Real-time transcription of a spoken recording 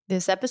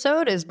This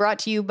episode is brought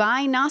to you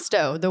by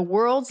Nosto, the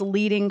world's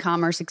leading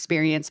commerce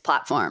experience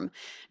platform.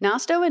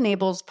 Nosto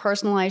enables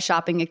personalized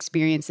shopping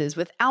experiences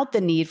without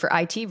the need for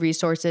IT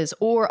resources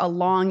or a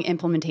long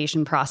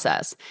implementation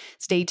process.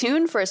 Stay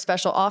tuned for a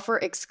special offer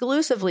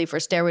exclusively for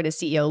Stairway to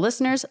CEO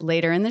listeners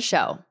later in the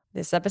show.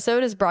 This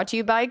episode is brought to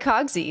you by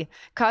Cogsy.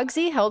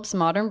 Cogsy helps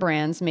modern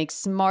brands make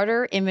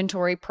smarter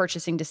inventory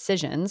purchasing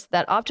decisions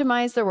that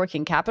optimize their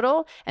working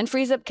capital and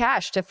frees up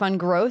cash to fund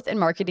growth and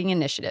marketing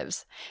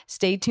initiatives.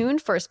 Stay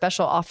tuned for a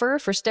special offer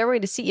for Stairway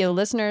to CEO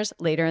listeners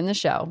later in the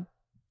show.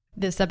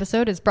 This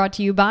episode is brought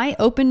to you by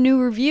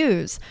OpenNew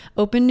Reviews.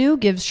 OpenNew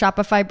gives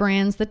Shopify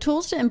brands the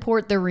tools to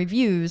import their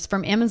reviews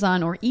from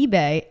Amazon or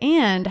eBay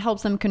and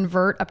helps them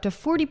convert up to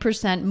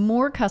 40%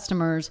 more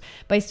customers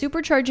by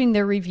supercharging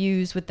their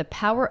reviews with the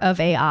power of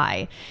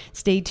AI.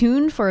 Stay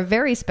tuned for a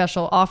very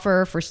special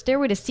offer for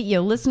Stairway to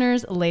CEO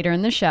listeners later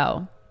in the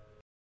show.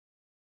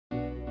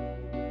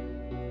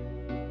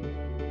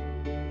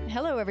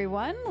 Hello,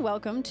 everyone.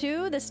 Welcome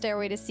to the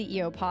Stairway to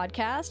CEO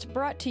podcast,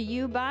 brought to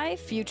you by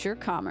Future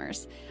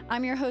Commerce.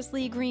 I'm your host,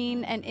 Lee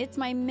Green, and it's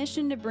my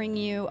mission to bring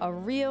you a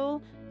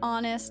real,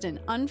 honest, and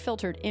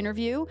unfiltered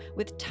interview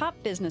with top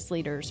business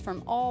leaders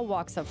from all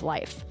walks of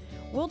life.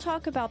 We'll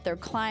talk about their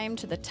climb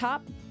to the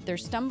top, their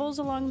stumbles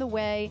along the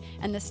way,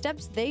 and the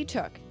steps they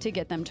took to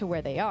get them to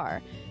where they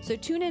are. So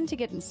tune in to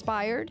get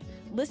inspired,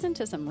 listen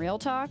to some real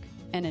talk,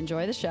 and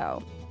enjoy the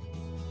show.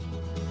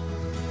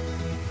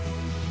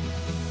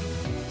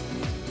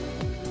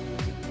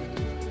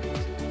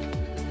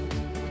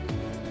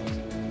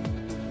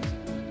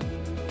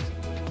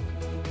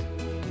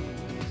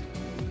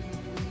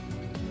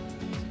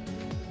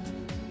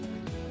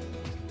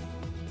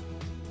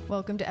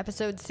 Welcome to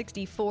episode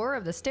 64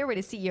 of the Stairway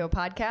to CEO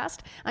podcast.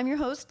 I'm your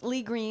host,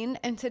 Lee Green,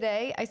 and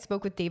today I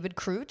spoke with David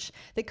Crouch,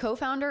 the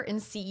co-founder and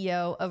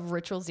CEO of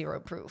Ritual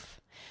Zero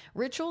Proof.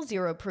 Ritual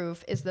Zero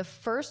Proof is the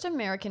first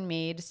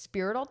American-made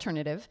spirit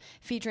alternative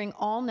featuring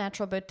all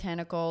natural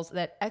botanicals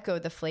that echo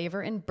the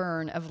flavor and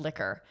burn of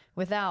liquor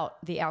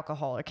without the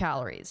alcohol or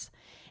calories.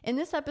 In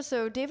this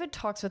episode, David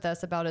talks with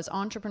us about his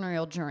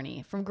entrepreneurial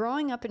journey from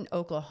growing up in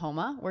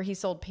Oklahoma, where he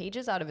sold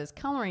pages out of his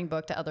coloring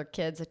book to other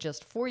kids at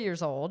just 4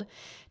 years old,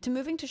 to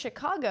moving to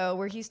Chicago,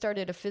 where he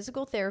started a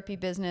physical therapy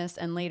business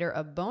and later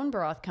a bone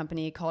broth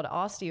company called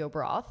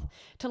OsteoBroth,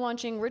 to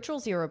launching Ritual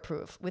Zero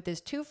Proof with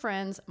his two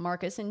friends,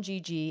 Marcus and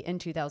Gigi, in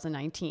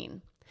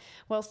 2019.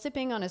 While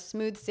sipping on a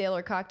smooth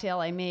sailor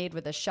cocktail I made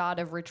with a shot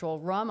of Ritual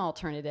rum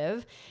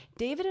alternative,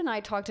 David and I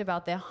talked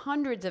about the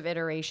hundreds of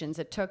iterations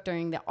it took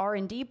during the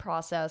R&D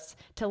process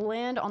to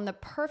land on the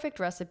perfect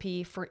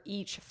recipe for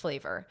each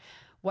flavor,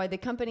 why the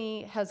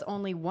company has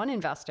only one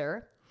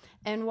investor,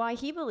 and why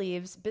he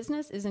believes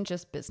business isn't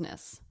just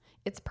business,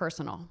 it's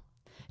personal.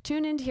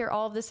 Tune in to hear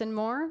all of this and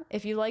more.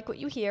 If you like what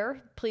you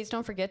hear, please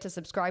don't forget to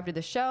subscribe to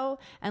the show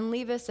and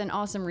leave us an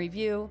awesome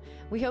review.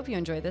 We hope you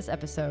enjoy this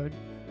episode.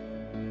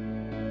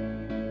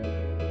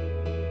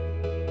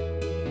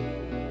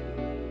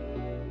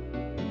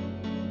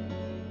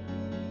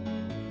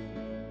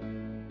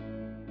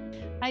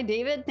 Hi,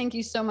 David. Thank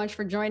you so much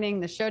for joining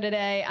the show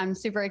today. I'm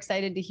super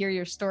excited to hear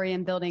your story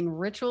in building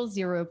Ritual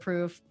Zero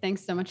Proof.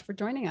 Thanks so much for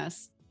joining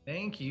us.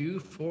 Thank you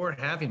for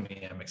having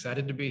me. I'm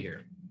excited to be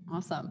here.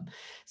 Awesome.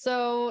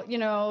 So,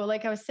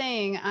 like I was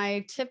saying,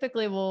 I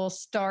typically will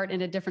start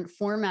in a different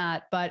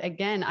format, but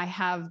again, I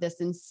have this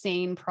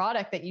insane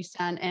product that you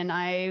sent and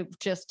I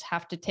just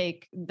have to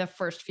take the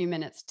first few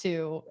minutes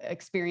to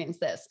experience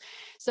this.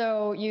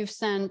 So you've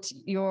sent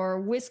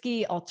your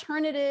whiskey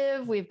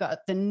alternative. We've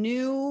got the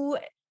new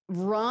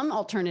rum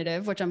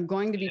alternative, which I'm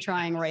going to be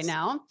trying right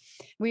now.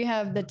 We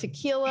have the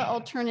tequila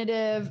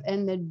alternative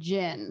and the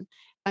gin.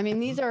 I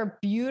mean, these are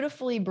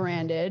beautifully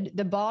branded.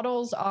 The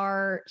bottles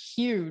are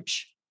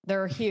huge.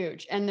 They're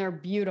huge and they're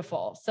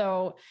beautiful.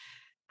 So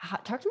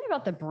talk to me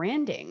about the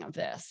branding of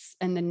this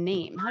and the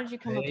name. How did you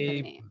come up with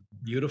the name?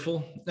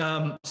 Beautiful.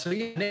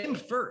 Name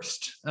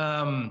first.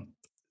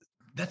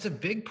 That's a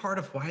big part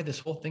of why this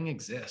whole thing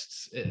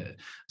exists.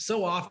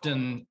 So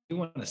often you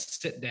want to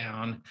sit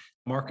down,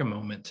 mark a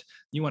moment.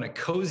 You want to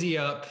cozy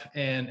up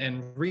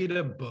and read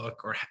a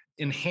book or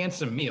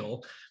enhance a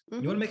meal.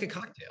 Mm-hmm. You want to make a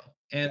cocktail.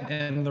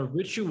 And the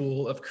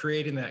ritual of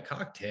creating that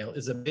cocktail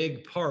is a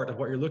big part of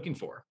what you're looking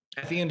for.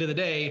 At the end of the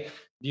day,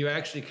 do you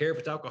actually care if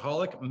it's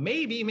alcoholic?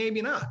 Maybe,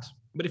 maybe not.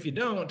 But if you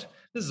don't,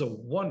 this is a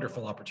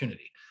wonderful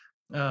opportunity.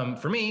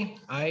 For me,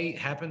 I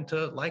happen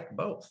to like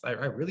both. I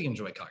really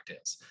enjoy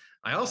cocktails.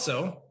 I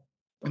also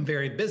am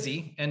very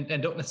busy and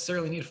don't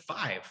necessarily need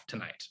 5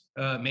 tonight.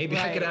 Maybe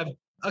right. I could have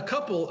a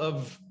couple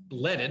of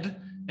leaded,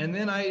 and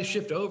then I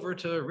shift over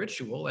to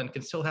Ritual and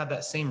can still have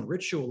that same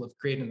ritual of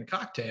creating the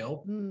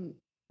cocktail,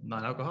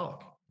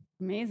 non-alcoholic.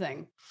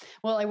 Amazing.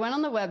 Well, I went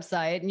on the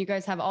website and you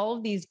guys have all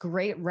of these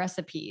great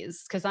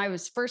recipes because I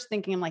was first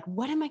thinking, I'm like,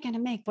 what am I going to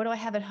make? What do I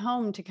have at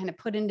home to kind of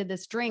put into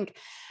this drink?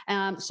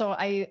 So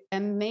I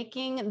am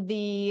making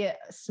the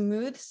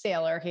smooth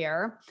sailor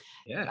here.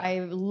 Yeah. I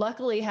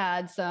luckily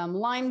had some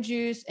lime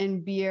juice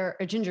and beer,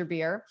 ginger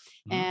beer,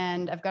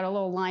 and I've got a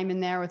little lime in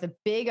there with a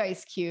big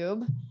ice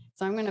cube.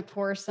 So I'm going to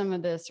pour some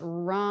of this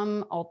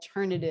rum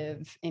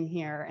alternative in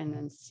here and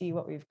then see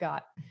what we've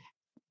got.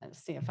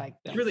 Let's see if I.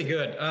 It's really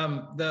good.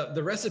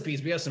 The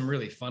recipes, we have some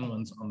really fun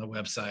ones on the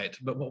website,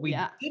 but what we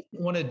didn't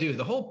want to do,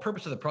 the whole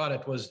purpose of the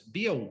product was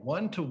be a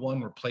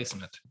one-to-one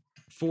replacement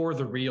for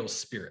the real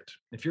spirit.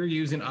 If you're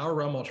using our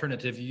rum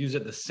alternative, you use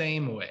it the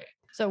same way.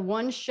 So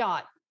one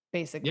shot,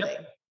 basically.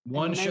 Yep.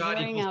 One shot.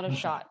 Measuring out a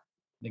shot.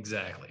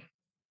 Exactly.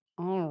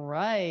 All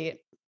right.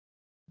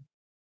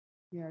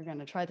 You're going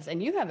to try this.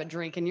 And you have a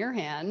drink in your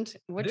hand.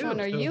 Which one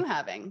are you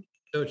having?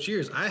 So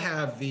cheers. I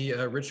have the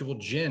Ritual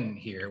Gin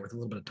here with a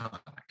little bit of tonic.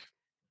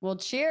 Well,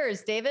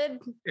 cheers, David.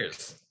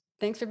 Cheers.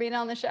 Thanks for being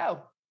on the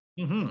show.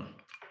 Mm-hmm.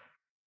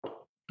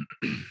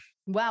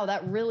 Wow,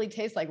 that really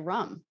tastes like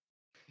rum.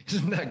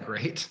 Isn't that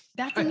great?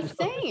 That's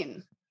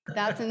insane.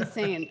 That's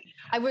insane.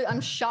 I'm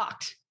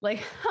shocked.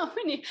 Like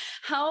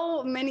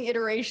how many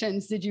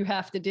iterations did you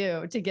have to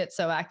do to get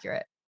so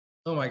accurate?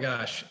 Oh my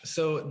gosh.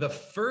 So the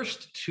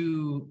first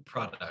two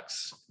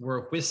products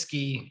were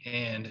whiskey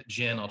and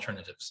gin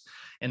alternatives.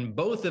 And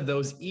both of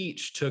those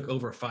each took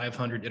over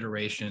 500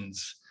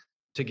 iterations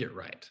to get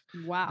right.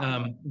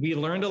 Wow. We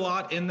learned a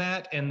lot in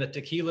that, and the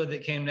tequila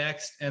that came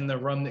next and the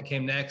rum that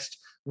came next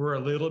were a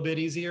little bit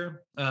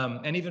easier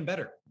and even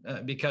better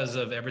because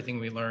of everything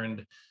we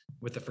learned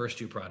with the first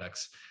two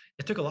products.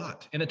 It took a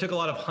lot, and it took a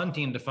lot of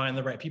hunting to find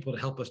the right people to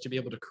help us to be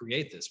able to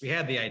create this. We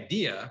had the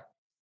idea.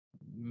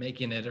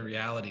 Making it a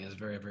reality is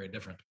very, very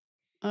different.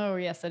 Oh,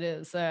 yes, it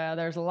is.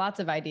 There's lots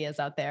of ideas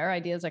out there.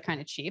 Ideas are kind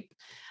of cheap.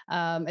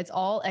 It's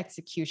all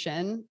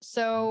execution.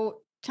 So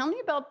tell me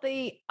about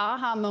the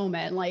aha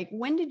moment. Like,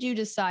 when did you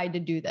decide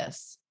to do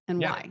this and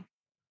why?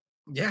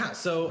 Yeah.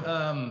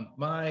 So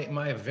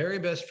my very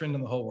best friend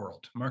in the whole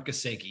world,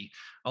 Marcus Saki,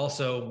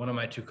 also one of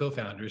my two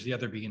co-founders, the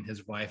other being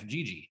his wife,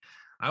 Gigi.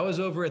 I was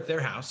over at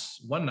their house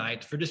one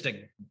night for just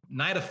a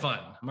night of fun.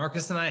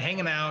 Marcus and I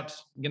hanging out,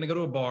 going to go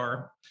to a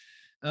bar.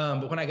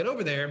 But when I get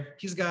over there,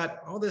 he's got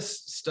all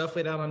this stuff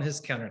laid out on his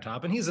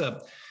countertop, and he's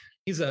a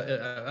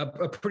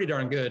pretty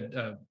darn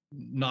good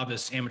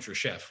novice amateur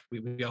chef.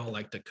 We all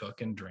like to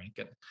cook and drink,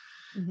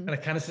 and I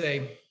kind of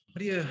say,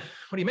 what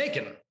are you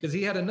making? Because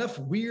he had enough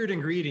weird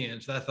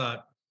ingredients that I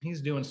thought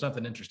he's doing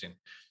something interesting.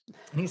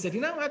 And he said,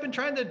 I've been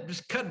trying to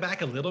just cut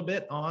back a little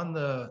bit on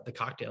the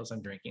cocktails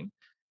I'm drinking,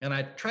 and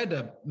I tried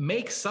to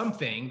make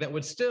something that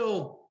would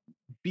still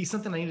be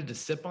something I needed to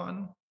sip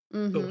on.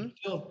 But would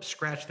still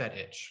scratch that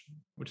itch,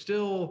 would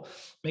still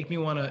make me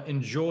want to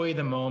enjoy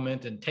the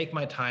moment and take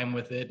my time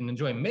with it and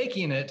enjoy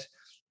making it,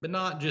 but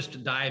not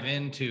just dive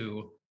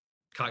into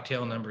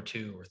cocktail number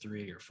 2 or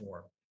 3 or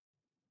 4.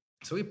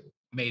 So he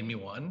made me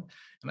one,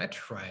 and I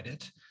tried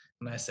it,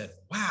 and I said,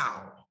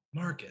 wow,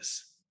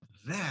 Marcus,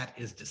 that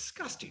is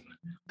disgusting.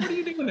 What are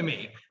you doing to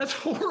me? That's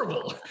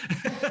horrible.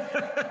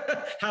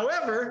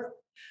 However,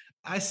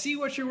 I see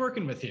what you're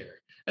working with here.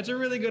 That's a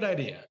really good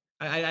idea.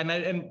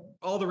 And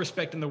all the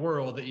respect in the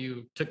world that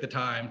you took the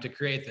time to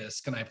create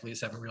this. Can I please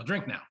have a real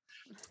drink now?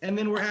 And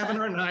then we're having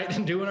our night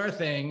and doing our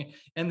thing.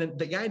 And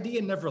the idea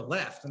never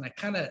left. And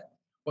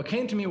what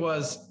came to me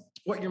was,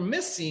 what you're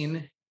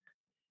missing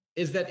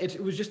is that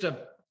it was just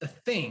a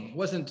thing.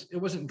 It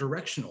wasn't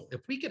directional.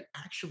 If we could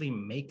actually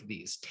make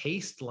these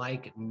taste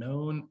like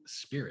known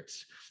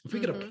spirits, if we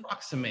could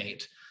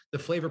approximate the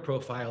flavor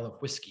profile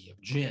of whiskey, of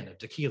gin, of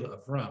tequila,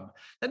 of rum,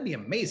 that'd be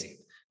amazing.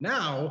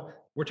 Now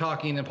we're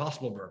talking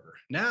Impossible Burger.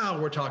 Now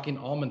we're talking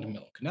almond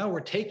milk. Now we're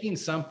taking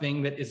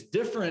something that is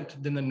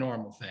different than the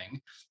normal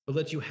thing, but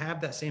lets you have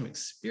that same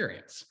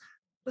experience.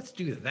 Let's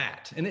do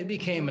that. And it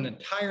became an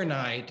entire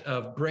night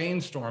of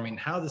brainstorming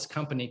how this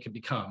company could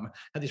become,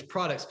 how these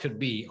products could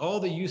be,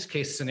 all the use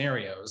case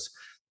scenarios.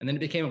 And then it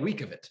became a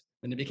week of it.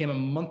 Then it became a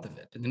month of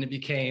it. And then it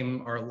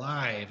became our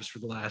lives for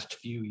the last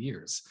few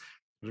years.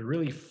 It was a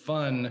really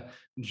fun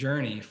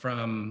journey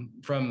from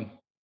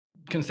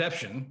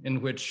conception, in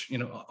which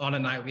on a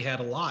night we had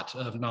a lot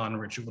of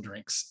non-ritual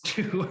drinks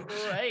to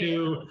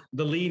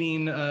the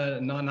leading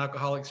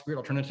non-alcoholic spirit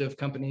alternative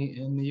company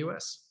in the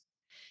US.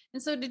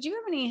 And so did you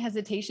have any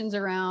hesitations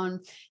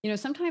around,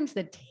 sometimes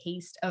the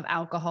taste of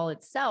alcohol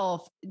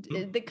itself,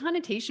 the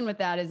connotation with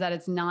that is that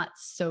it's not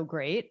so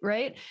great,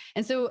 right?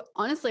 And so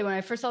honestly, when I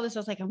first saw this, I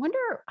was like, I wonder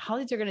how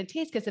these are going to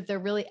taste, because if they're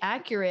really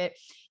accurate,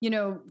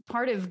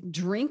 part of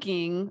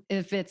drinking,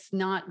 if it's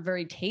not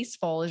very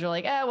tasteful, is you're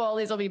like, well,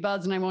 these will be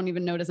buzz and I won't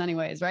even notice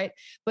anyways, right?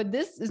 But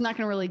this is not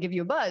going to really give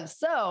you a buzz.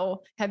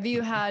 So have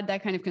you had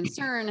that kind of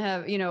concern,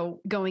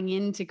 going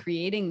into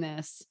creating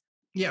this?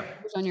 Yeah.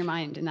 What's on your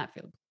mind in that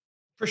field?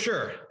 For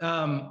sure.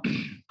 I'm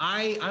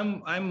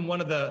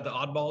one of the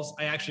oddballs.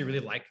 I actually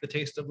really like the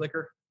taste of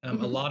liquor. A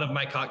lot of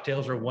my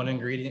cocktails are one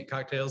ingredient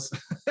cocktails.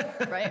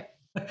 Right.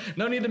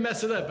 No need to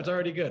mess it up. It's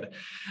already good.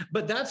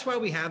 But that's why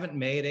we haven't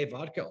made a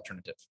vodka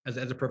alternative as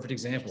a perfect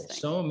example.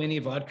 So many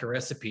vodka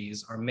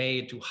recipes are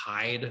made to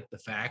hide the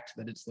fact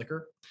that it's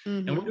liquor.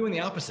 And we're doing the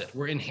opposite.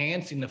 We're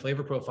enhancing the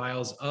flavor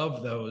profiles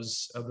of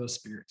those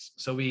spirits.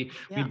 So we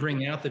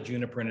bring out the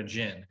juniper in a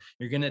gin.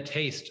 You're going to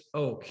taste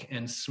oak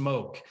and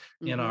smoke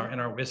in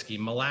our whiskey.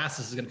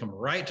 Molasses is going to come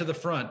right to the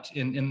front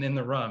in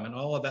the rum, and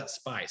all of that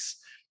spice.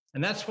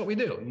 And that's what we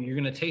do. You're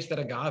going to taste that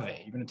agave.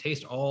 You're going to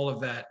taste all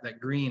of that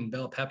green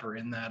bell pepper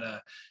in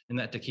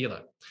that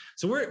tequila.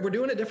 So we're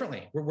doing it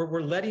differently.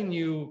 We're letting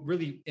you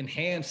really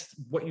enhance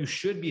what you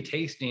should be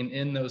tasting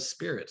in those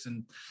spirits.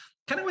 And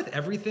kind of with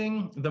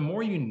everything, the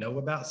more you know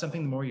about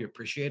something, the more you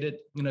appreciate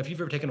it. If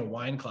you've ever taken a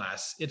wine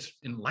class, it's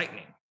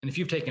enlightening. And if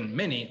you've taken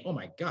many, oh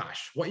my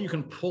gosh, what you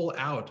can pull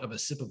out of a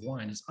sip of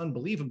wine is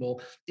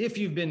unbelievable if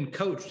you've been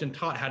coached and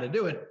taught how to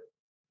do it.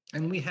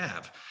 And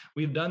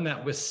we've done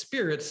that with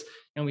spirits,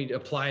 and we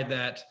applied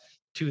that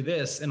to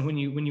this. And when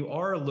you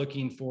are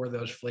looking for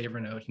those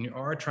flavor notes and you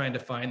are trying to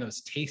find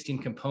those tasting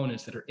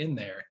components that are in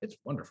there, it's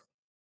wonderful.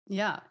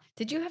 Yeah.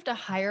 Did you have to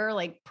hire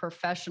like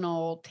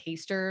professional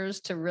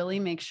tasters to really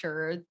make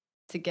sure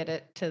to get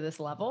it to this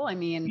level? I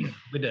mean,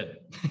 we did.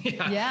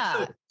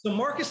 Yeah. So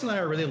Marcus and I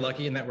are really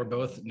lucky in that we're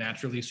both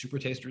naturally super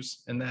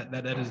tasters, and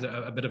that is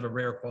a bit of a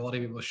rare quality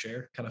we will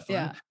share. Kind of fun.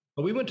 Yeah.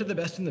 But we went to the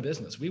best in the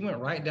business. We went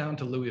right down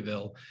to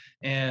Louisville,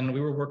 and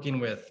we were working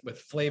with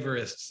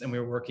flavorists, and we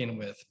were working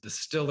with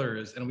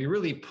distillers, and we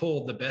really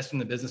pulled the best in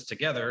the business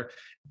together.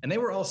 And they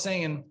were all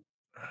saying,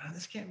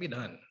 this can't be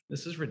done.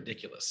 This is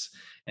ridiculous.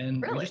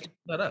 And Really?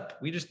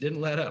 we just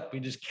didn't let up. We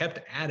just kept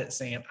at it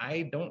saying,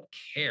 I don't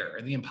care.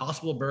 The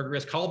Impossible Burger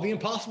is called the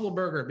Impossible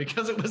Burger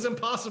because it was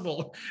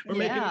impossible. We're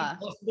making an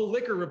impossible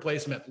liquor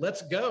replacement.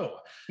 Let's go.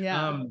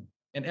 Yeah.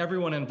 And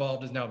everyone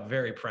involved is now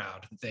very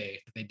proud that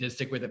they did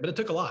stick with it. But it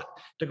took a lot.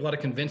 It took a lot of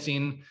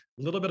convincing,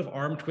 a little bit of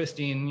arm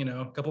twisting,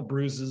 a couple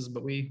bruises,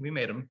 but we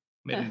made them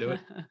do it.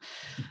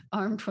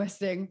 Arm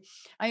twisting.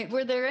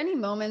 Were there any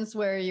moments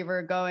where you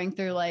were going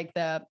through like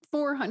the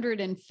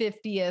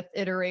 450th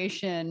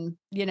iteration,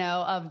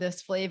 of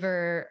this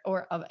flavor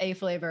or of a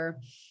flavor,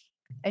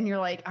 and you're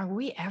like, are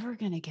we ever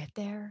going to get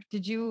there?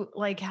 Did you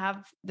like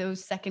have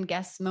those second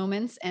guess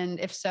moments? And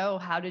if so,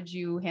 how did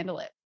you handle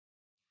it?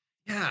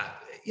 Yeah,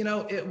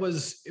 it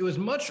was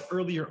much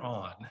earlier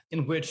on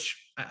in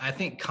which I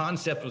think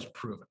concept was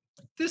proven.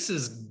 This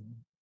is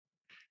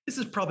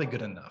probably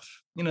good enough.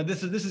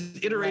 This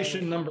is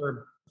iteration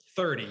number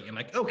 30. I'm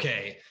like,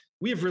 okay,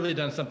 we've really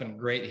done something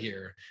great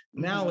here.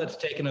 Now let's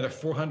take another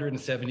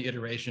 470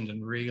 iterations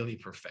and really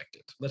perfect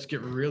it. Let's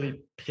get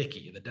really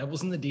picky. The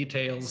devil's in the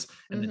details,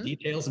 and the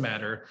details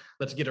matter.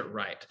 Let's get it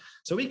right.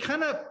 So we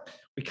kind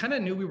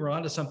of knew we were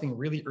onto something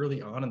really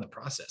early on in the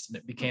process, and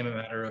it became a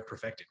matter of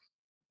perfecting.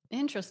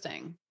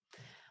 Interesting.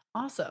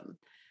 Awesome.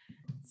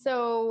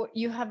 So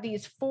you have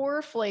these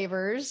 4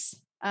 flavors.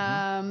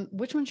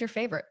 Which one's your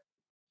favorite?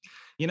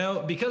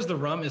 Because the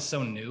rum is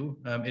so new,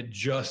 it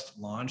just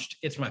launched.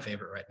 It's my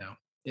favorite right now.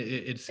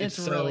 It's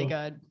really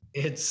good.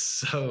 It's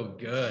so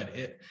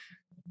good.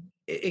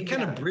 It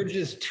kind of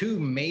bridges 2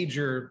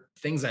 major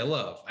things I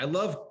love. I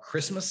love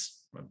Christmas.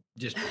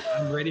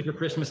 I'm ready for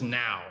Christmas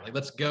now. Like,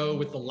 let's go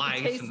with the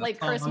lights. It tastes like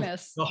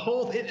Christmas. The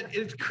whole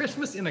it's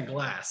Christmas in a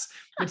glass.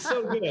 It's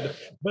so good,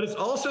 but it's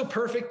also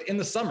perfect in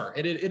the summer.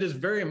 It is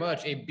very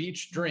much a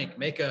beach drink.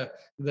 Make the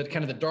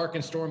kind of the dark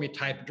and stormy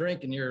type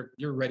drink, and you're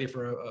ready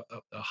for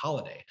a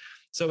holiday.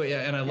 So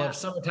yeah, and I love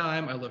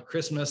summertime. I love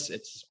Christmas.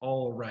 It's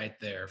all right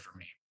there for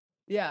me.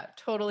 Yeah,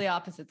 totally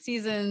opposite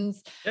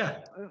seasons. Yeah.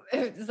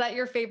 Is that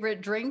your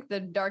favorite drink,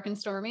 the dark and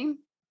stormy?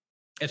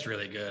 It's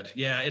really good.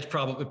 Yeah, it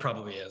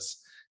probably is.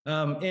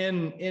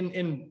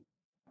 In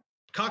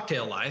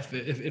cocktail life,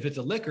 if it's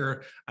a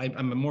liquor,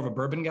 I'm more of a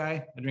bourbon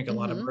guy. I drink a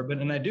lot of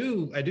bourbon, and I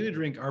do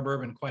drink our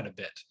bourbon quite a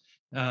bit.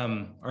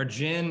 Our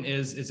gin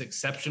is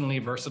exceptionally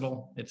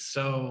versatile. It's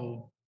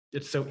so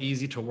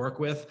easy to work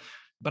with.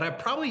 But I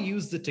probably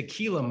use the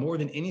tequila more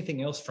than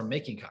anything else for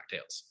making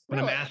cocktails. When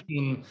I'm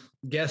asking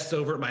guests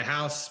over at my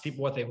house,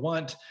 people what they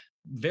want,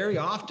 very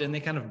often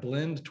they kind of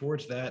blend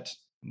towards that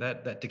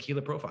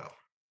tequila profile.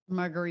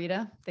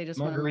 Margarita. They just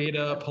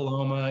Margarita,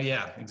 Paloma.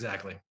 Yeah,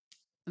 exactly.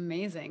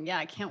 Amazing. Yeah,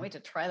 I can't wait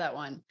to try that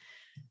one.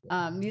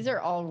 These are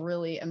all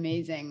really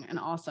amazing and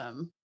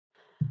awesome.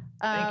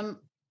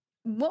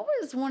 What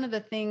was one of the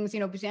things,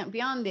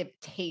 beyond the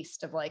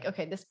taste of like,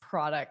 okay, this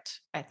product,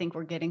 I think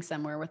we're getting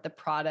somewhere with the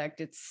product.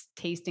 It's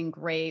tasting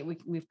great.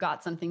 We've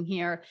got something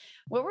here.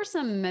 What were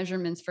some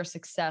measurements for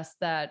success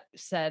that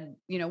said,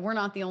 we're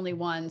not the only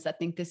ones that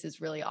think this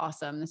is really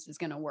awesome. This is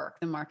going to work.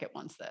 The market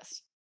wants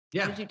this.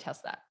 Yeah. How did you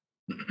test that?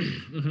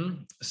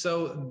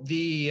 So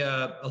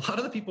a lot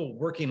of the people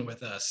working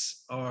with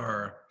us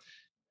are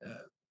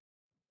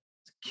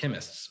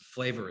chemists,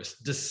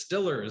 flavorists,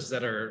 distillers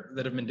that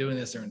have been doing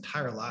this their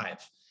entire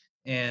life,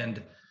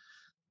 and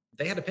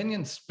they had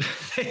opinions.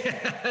 They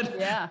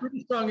had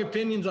pretty strong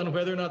opinions on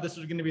whether or not this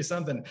was going to be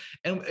something,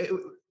 and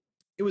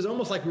it was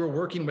almost like we were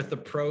working with the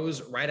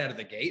pros right out of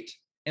the gate.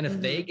 And if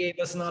they gave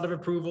us a nod of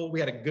approval, we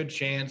had a good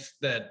chance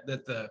that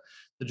the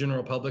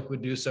general public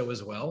would do so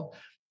as well.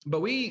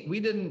 But we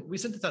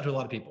sent this out to a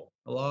lot of people.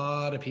 A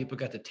lot of people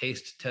got to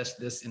test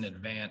this in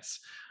advance.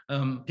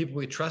 People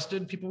we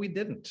trusted, people we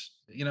didn't.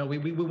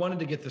 We wanted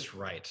to get this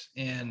right.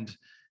 And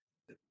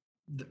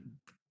the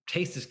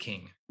taste is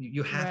king.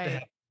 You have to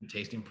have a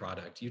tasting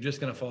product. You're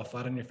just going to fall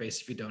flat on your face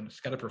if you don't.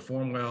 It's got to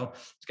perform well.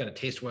 It's got to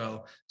taste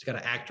well. It's got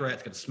to act right.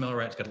 It's got to smell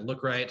right. It's got to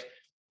look right.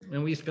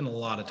 And we spend a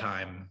lot of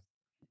time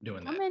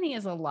doing How that. many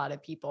is a lot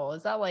of people?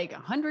 Is that like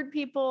 100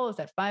 people? Is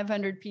that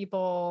 500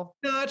 people?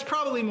 No, it's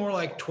probably more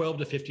like 12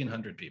 to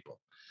 1500 people,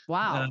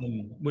 Wow.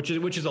 which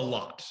is a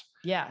lot.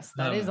 Yes,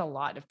 that is Um, a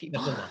lot of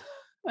people. that's a lot.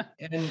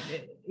 And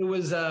it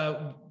was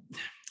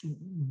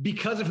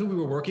because of who we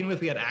were working with,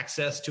 we had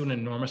access to an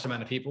enormous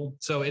amount of people.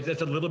 So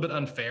it's a little bit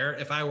unfair.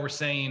 If I were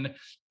saying,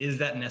 is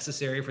that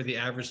necessary for the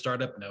average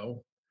startup?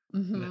 No,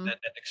 that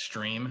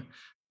extreme.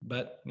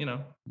 But we're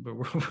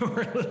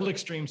a little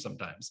extreme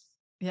sometimes.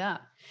 Yeah.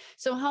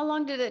 So how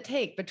long did it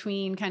take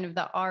between kind of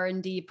the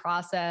R&D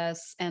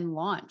process and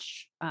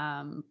launch?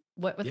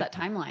 What was that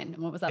timeline? And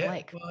what was that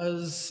like?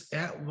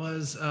 It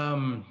was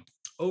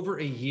over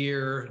a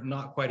year,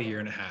 not quite a year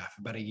and a half,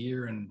 about a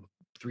year and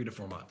 3 to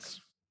 4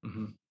 months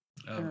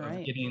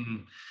of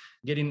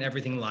getting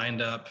everything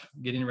lined up,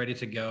 getting ready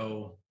to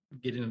go,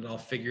 getting it all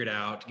figured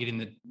out, getting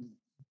the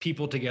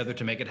people together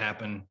to make it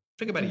happen.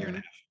 Took about a year and a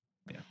half.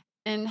 Yeah.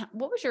 And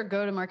what was your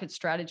go-to-market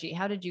strategy?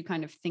 How did you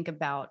kind of think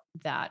about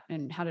that,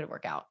 and how did it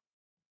work out?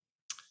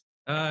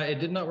 It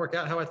did not work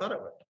out how I thought it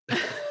would.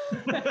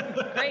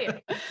 Great.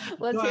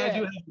 Let's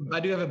hear it. I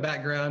do have a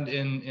background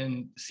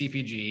in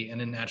CPG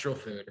and in natural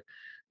food.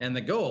 And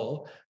the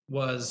goal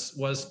was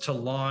to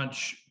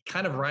launch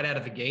kind of right out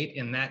of the gate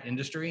in that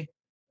industry.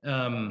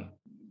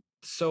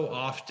 So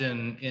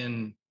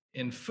often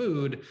in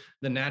food,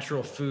 the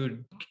natural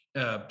food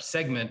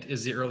segment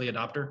is the early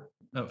adopter,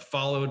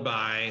 followed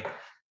by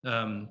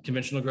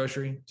conventional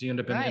grocery. So you end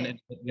up in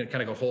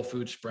kind of go Whole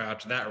Foods,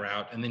 Sprouts, that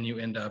route, and then you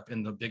end up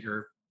in the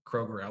bigger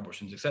Kroger,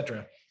 Albertsons, et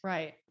cetera.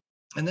 Right.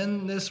 And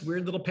then this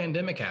weird little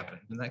pandemic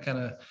happened, and that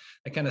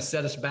kind of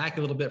set us back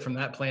a little bit from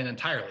that plan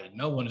entirely.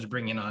 No one is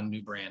bringing on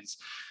new brands.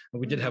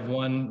 We did have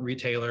one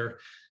retailer,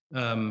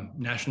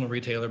 national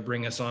retailer,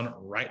 bring us on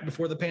right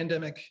before the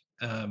pandemic,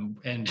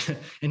 and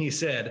he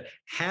said,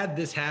 had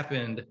this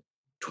happened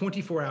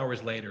 24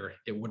 hours later,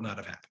 it would not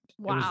have happened.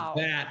 Wow.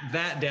 It was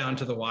that down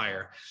to the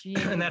wire.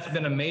 Jeez. And that's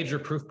been a major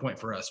proof point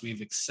for us. We've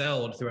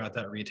excelled throughout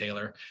that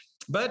retailer,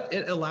 but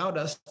it allowed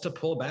us to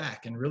pull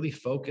back and really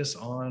focus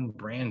on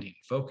branding,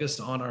 focus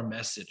on our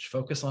message,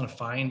 focus on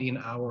finding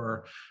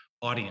our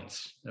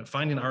audience,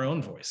 finding our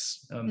own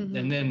voice,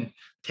 and then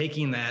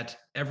taking that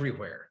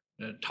everywhere,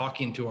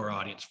 talking to our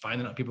audience,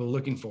 finding out people are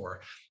looking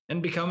for,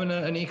 and becoming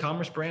an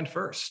e-commerce brand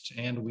first.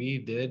 And we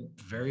did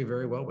very,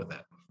 very well with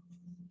that.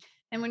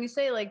 And when you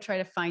say like try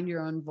to find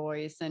your own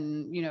voice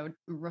and,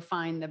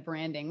 refine the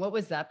branding, what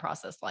was that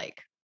process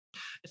like?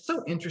 It's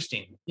so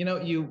interesting.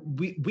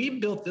 We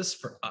built this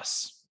for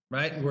us,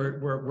 right?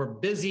 We're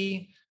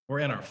busy. We're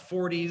in our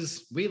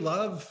 40s. We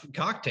love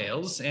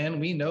cocktails and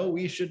we know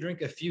we should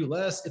drink a few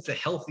less. It's a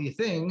healthy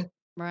thing.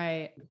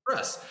 Right. For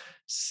us.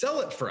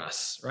 Sell it for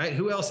us, right?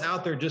 Who else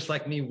out there just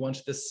like me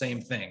wants this same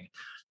thing?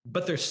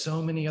 But there's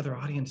so many other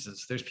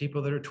audiences. There's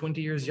people that are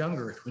 20 years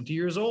younger, 20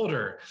 years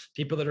older,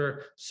 people that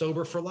are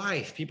sober for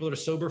life, people that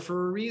are sober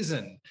for a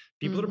reason,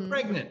 people that are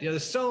pregnant.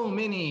 There's so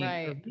many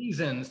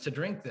reasons to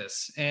drink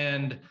this,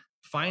 and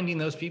finding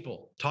those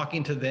people,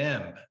 talking to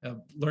them,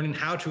 learning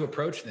how to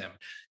approach them.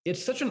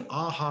 It's such an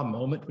aha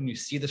moment when you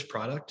see this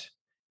product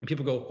and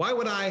people go, why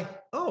would I?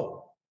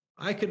 Oh,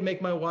 I could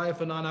make my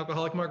wife a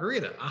non-alcoholic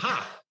margarita.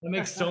 Aha, that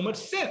makes so much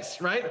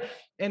sense, right?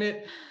 And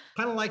it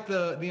kind of like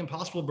the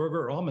Impossible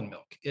Burger or almond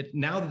milk.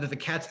 Now that the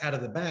cat's out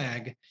of the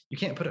bag, you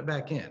can't put it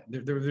back in.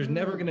 There's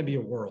never going to be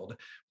a world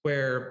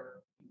where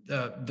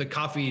the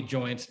coffee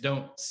joints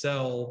don't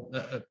sell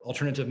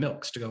alternative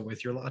milks to go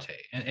with your latte.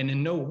 And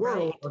in no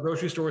world, a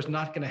grocery store is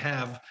not going to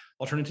have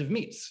alternative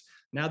meats.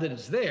 Now that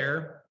it's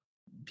there,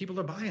 people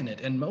are buying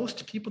it. And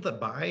most people that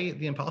buy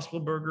the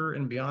Impossible Burger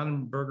and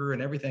Beyond Burger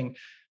and everything,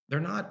 they're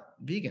not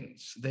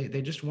vegans.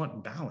 They just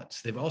want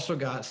balance. They've also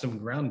got some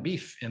ground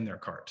beef in their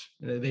cart.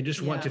 They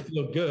just want to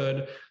feel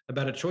good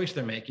about a choice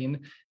they're making.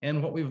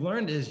 And what we've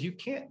learned is you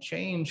can't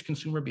change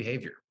consumer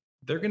behavior.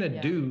 They're going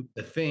to do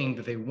the thing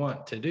that they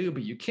want to do,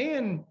 but you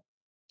can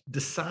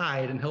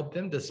decide and help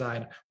them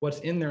decide what's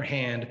in their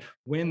hand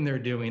when they're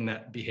doing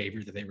that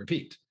behavior that they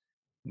repeat.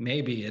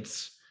 Maybe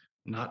it's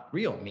not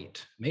real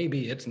meat.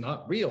 Maybe it's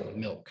not real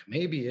milk.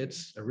 Maybe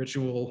it's a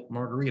ritual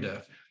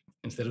margarita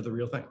instead of the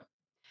real thing.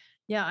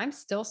 Yeah, I'm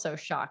still so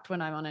shocked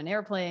when I'm on an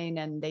airplane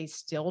and they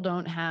still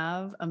don't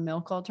have a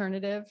milk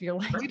alternative. You're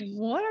like,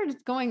 what is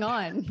going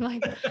on?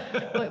 Like,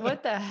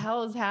 what the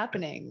hell is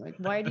happening? Like,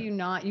 why do you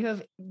not? You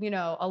have,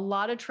 a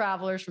lot of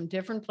travelers from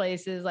different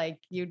places. Like,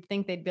 you'd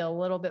think they'd be a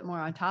little bit more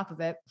on top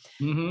of it.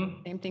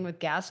 Same thing with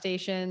gas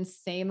stations,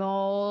 same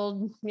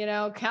old,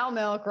 cow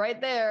milk right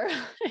there.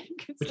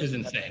 Which is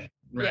insane,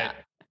 right?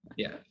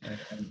 Yeah.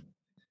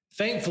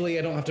 Thankfully,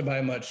 I don't have to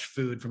buy much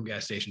food from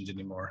gas stations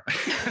anymore.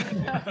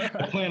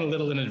 I plan a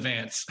little in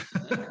advance.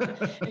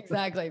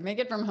 Exactly. Make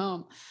it from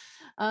home.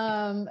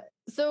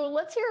 So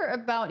let's hear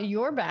about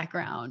your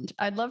background.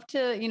 I'd love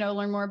to,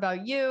 learn more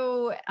about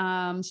you,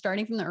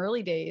 starting from the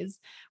early days.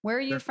 Where are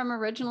you from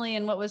originally,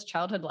 and what was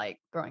childhood like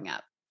growing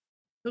up?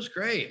 It was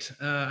great.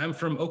 I'm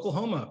from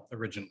Oklahoma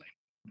originally.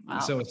 Wow.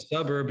 So a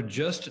suburb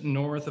just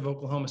north of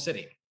Oklahoma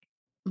City.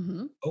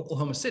 Mm-hmm.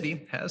 Oklahoma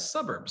City has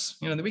suburbs.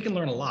 That we can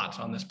learn a lot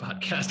on this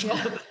podcast.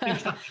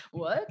 Yeah.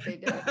 What they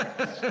did.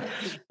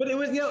 But it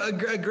was,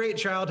 a great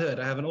childhood.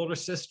 I have an older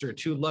sister,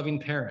 two loving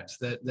parents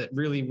that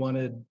really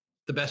wanted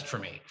the best for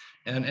me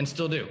and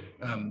still do.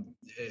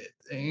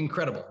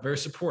 Incredible, very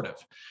supportive.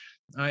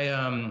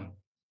 I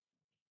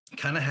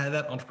kind of had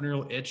that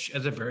entrepreneurial itch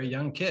as a very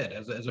young kid.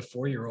 As a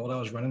 4-year-old, I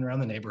was running around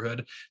the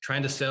neighborhood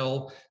trying to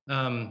sell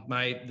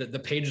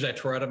the pages I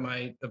tore out of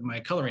my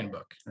coloring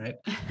book, right?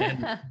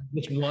 And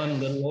this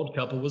one little old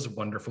couple was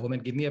wonderful, and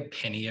they'd give me a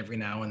penny every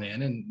now and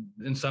then.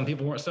 And some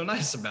people weren't so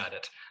nice about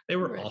it. They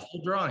were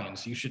awful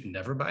drawings. You should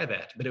never buy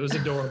that. But it was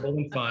adorable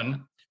and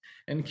fun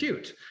and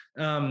cute.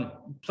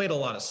 Played a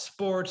lot of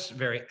sports,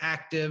 very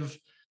active,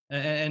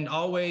 and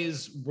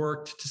always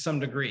worked to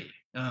some degree.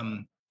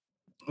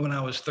 When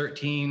I was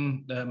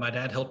 13, my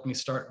dad helped me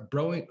start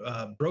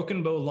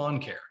Broken Bow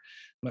Lawn Care,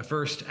 my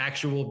first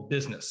actual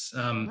business.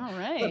 All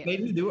right. That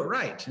made me do it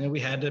right. We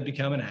had to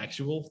become an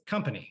actual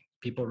company.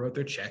 People wrote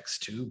their checks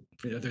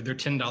their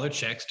 $10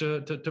 checks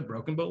to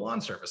Broken Bow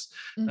Lawn Service.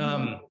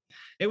 Mm-hmm.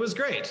 It was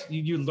great.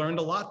 You learned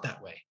a lot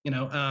that way.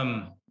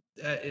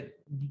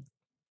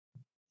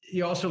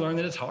 You also learn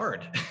that it's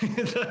hard.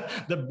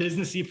 The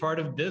businessy part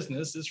of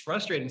business is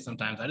frustrating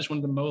sometimes. I just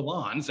wanted to mow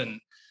lawns, and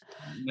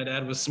my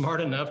dad was smart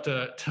enough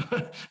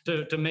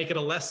to make it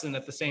a lesson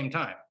at the same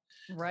time.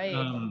 Right.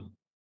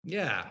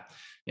 Yeah.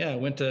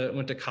 Went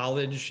to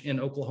college in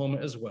Oklahoma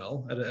as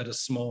well at a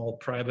small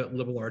private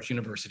liberal arts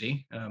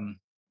university,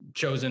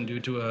 chosen due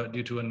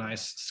to a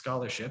nice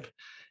scholarship,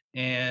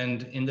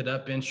 and ended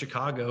up in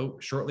Chicago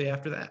shortly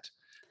after that.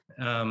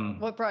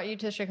 What brought you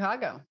to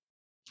Chicago?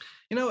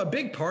 A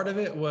big part of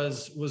it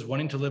was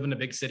wanting to live in a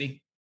big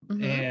city,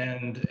 mm-hmm.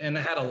 and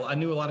I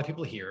knew a lot of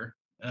people here.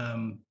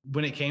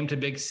 When it came to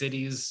big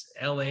cities,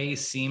 LA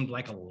seemed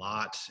like a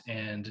lot,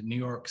 and New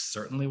York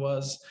certainly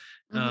was.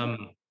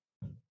 Mm-hmm.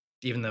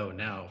 Even though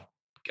now,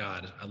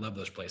 God, I love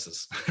those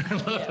places. I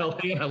love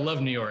LA and I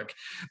love New York.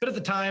 But at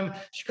the time,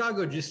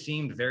 Chicago just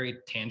seemed very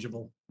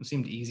tangible. It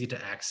seemed easy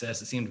to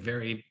access. It seemed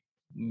very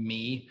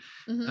me.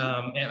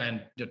 Mm-hmm.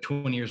 And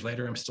 20 years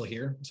later, I'm still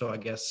here. So I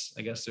guess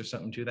there's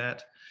something to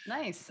that.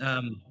 Nice.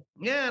 And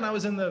I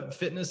was in the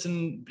fitness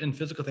and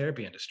physical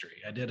therapy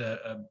industry. I did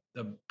a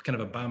kind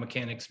of a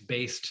biomechanics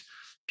based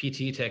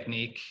PT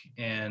technique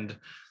and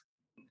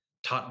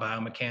taught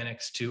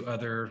biomechanics to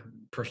other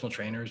personal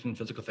trainers and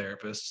physical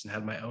therapists, and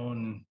had my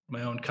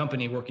own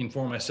company working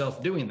for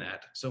myself doing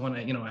that. So when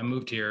I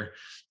moved here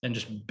and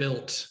just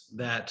built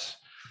that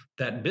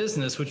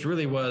business, which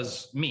really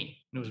was me.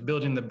 It was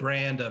building the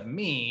brand of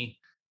me,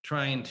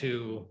 trying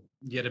to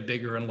get a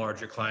bigger and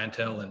larger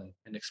clientele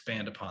and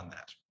expand upon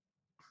that.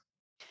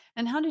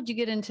 And how did you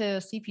get into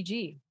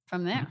CPG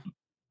from there?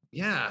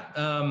 Yeah.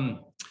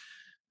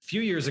 A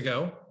few years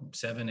ago,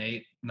 7,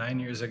 8, 9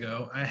 years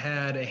ago, I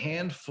had a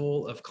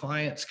handful of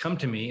clients come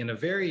to me in a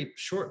very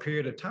short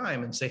period of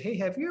time and say, "Hey,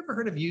 have you ever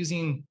heard of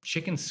using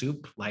chicken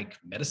soup like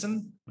medicine?"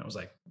 And I was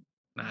like,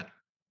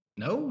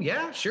 no,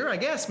 yeah, sure, I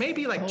guess,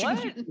 maybe, like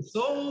chicken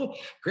soul,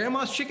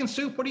 grandma's chicken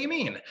soup. What do you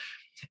mean?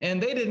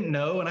 And they didn't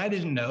know, and I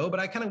didn't know, but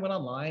I kind of went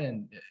online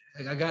and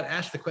I got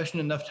asked the question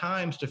enough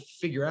times to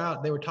figure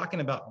out they were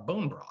talking about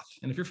bone broth.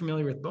 And if you're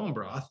familiar with bone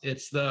broth,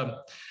 it's the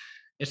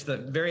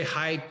very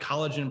high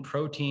collagen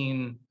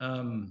protein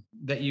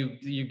that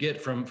you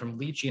get from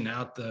leaching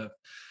out the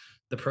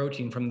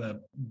protein from the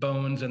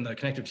bones and the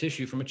connective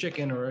tissue from a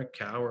chicken or a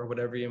cow or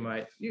whatever you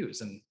might use.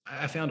 And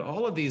I found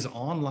all of these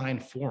online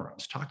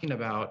forums talking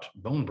about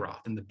bone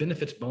broth and the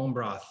benefits bone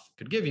broth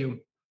could give you,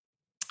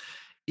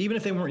 even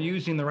if they weren't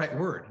using the right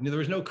word. There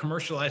was no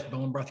commercialized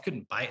bone broth. You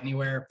couldn't buy it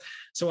anywhere.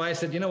 So I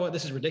said, you know what,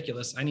 this is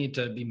ridiculous. I need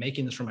to be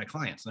making this for my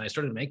clients. And I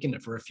started making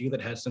it for a few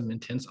that had some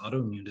intense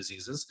autoimmune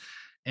diseases,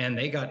 and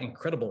they got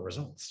incredible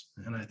results.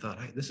 And I thought,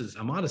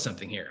 I'm onto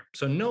something here.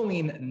 So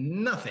knowing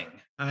nothing,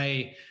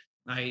 I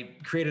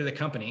created a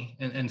company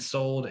and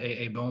sold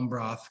a bone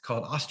broth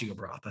called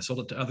OsteoBroth. I sold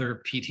it to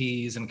other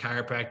PTs and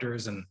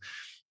chiropractors and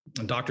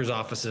doctors'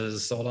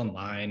 offices, sold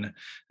online.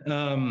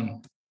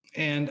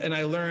 And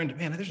I learned,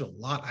 man, there's a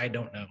lot I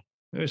don't know.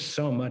 There's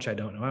so much I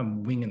don't know.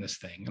 I'm winging this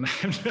thing and I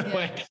have no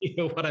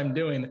idea what I'm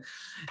doing.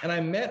 And I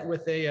met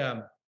with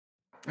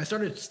I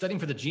started studying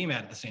for the GMAT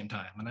at the same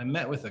time. And I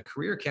met with a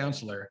career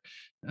counselor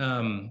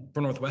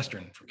for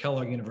Northwestern, from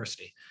Kellogg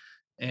University.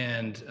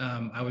 And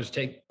I was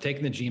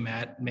taking the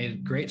GMAT, made a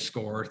great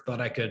score, thought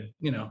I could,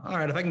 all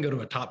right, if I can go to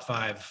a top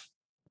 5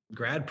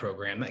 grad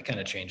program, that kind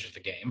of changes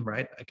the game,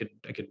 right? I could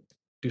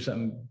do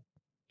something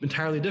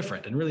entirely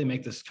different and really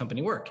make this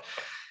company work.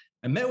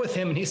 I met with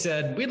him and he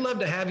said, "We'd love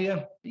to have you,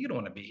 but you don't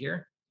want to be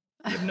here.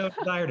 You have no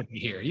desire to be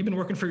here. You've been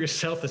working for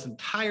yourself this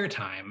entire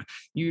time.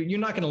 You're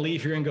not going to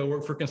leave here and go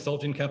work for a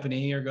consulting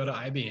company or go to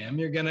IBM.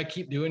 You're going to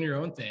keep doing your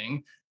own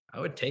thing. I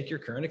would take your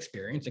current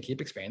experience and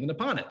keep expanding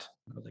upon it."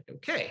 I was like,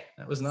 okay,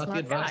 that was not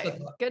Smart the advice.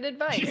 Good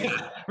advice.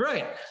 Yeah,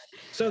 right.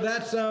 So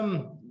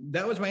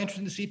that was my interest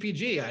in the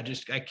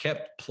CPG. I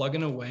kept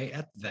plugging away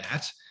at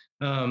that.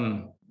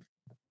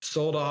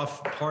 Sold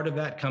off part of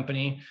that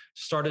company,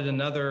 started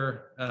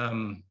another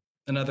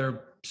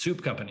another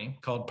soup company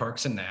called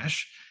Parks and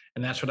Nash.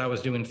 And that's what I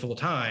was doing full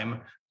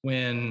time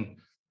when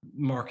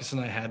Marcus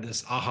and I had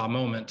this aha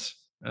moment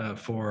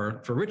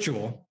for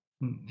Ritual.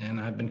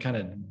 And I've been kind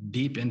of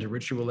deep into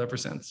Ritual ever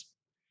since.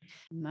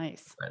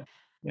 Nice. But,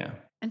 yeah.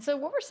 And so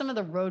what were some of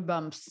the road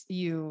bumps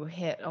you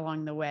hit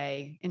along the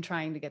way in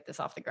trying to get this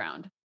off the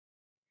ground?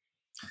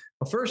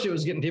 Well, first, it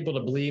was getting people to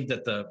believe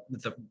that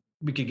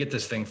we could get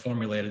this thing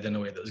formulated in a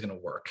way that was going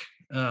to work.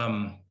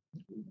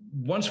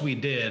 Once we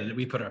did,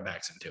 we put our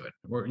backs into it.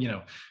 We're,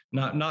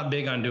 not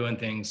big on doing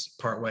things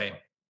part way.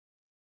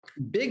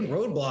 Big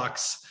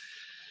roadblocks.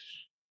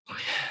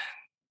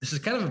 This is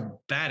kind of a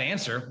bad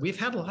answer. We've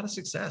had a lot of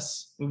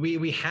success.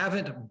 We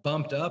haven't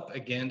bumped up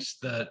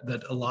against a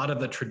lot of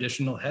the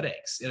traditional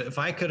headaches. If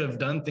I could have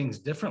done things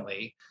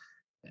differently,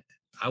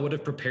 I would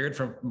have prepared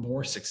for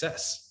more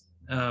success.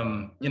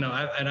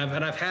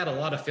 I've had a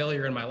lot of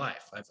failure in my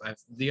life.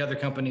 The other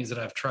companies that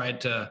I've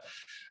tried to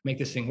make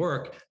this thing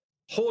work,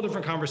 whole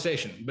different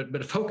conversation,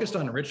 but focused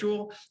on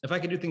Ritual. If I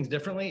could do things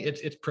differently,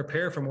 it's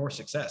prepare for more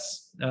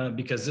success,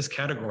 because this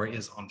category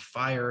is on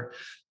fire.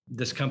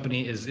 This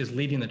company is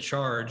leading the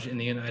charge in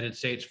the United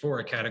States for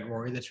a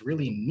category that's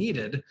really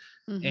needed.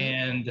 Mm-hmm.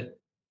 And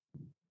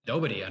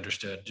nobody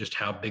understood just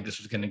how big this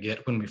was going to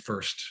get when we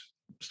first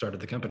started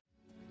the company.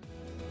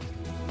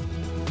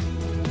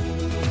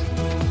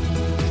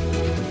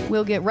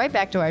 We'll get right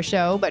back to our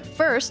show, but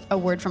first, a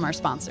word from our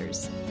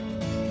sponsors.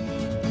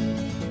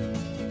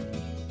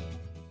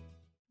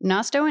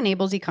 Nosto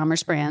enables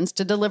e-commerce brands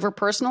to deliver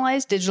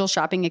personalized digital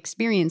shopping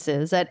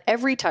experiences at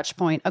every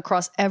touchpoint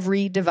across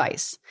every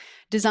device.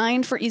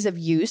 Designed for ease of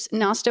use,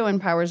 Nosto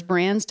empowers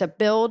brands to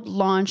build,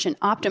 launch, and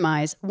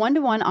optimize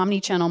one-to-one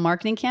omnichannel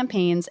marketing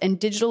campaigns and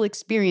digital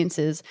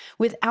experiences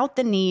without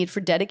the need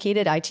for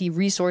dedicated IT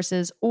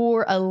resources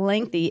or a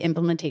lengthy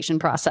implementation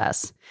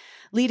process.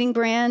 Leading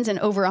brands in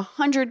over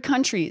 100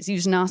 countries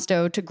use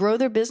Nosto to grow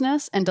their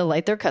business and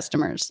delight their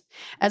customers.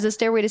 As a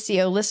Stairway to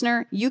CEO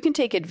listener, you can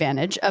take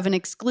advantage of an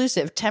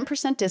exclusive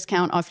 10%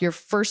 discount off your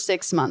first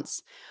 6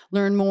 months.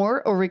 Learn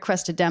more or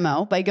request a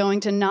demo by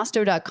going to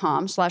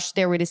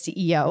nosto.com/stairway to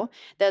CEO.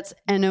 That's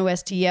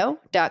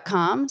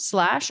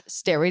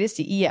nosto.com/stairway to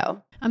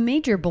CEO. A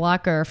major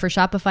blocker for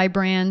Shopify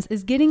brands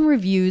is getting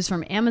reviews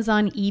from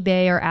Amazon,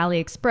 eBay, or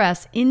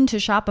AliExpress into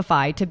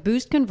Shopify to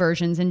boost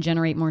conversions and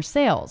generate more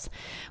sales.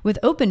 With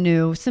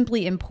OpenNew,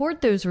 simply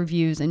import those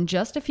reviews in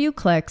just a few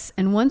clicks,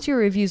 and once your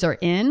reviews are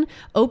in,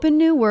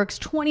 OpenNew works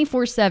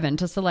 24/7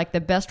 to select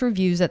the best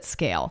reviews at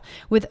scale.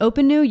 With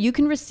OpenNew, you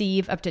can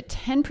receive up to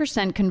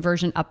 10%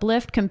 conversion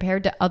uplift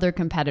compared to other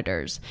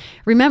competitors.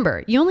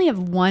 Remember, you only have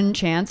one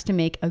chance to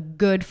make a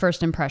good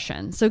first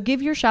impression, so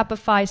give your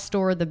Shopify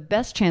store the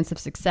best chance of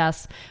success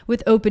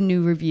with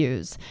OpenNew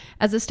reviews.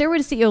 As a Stairway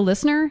to CEO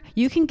listener,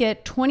 you can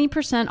get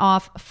 20%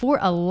 off for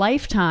a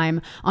lifetime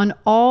on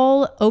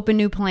all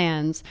OpenNew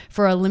plans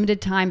for a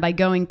limited time by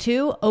going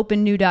to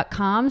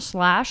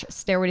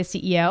opennew.com/stairway to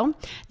CEO.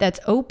 That's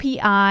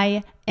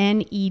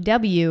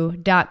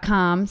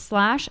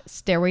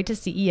OPINEW.com/stairway to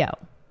CEO.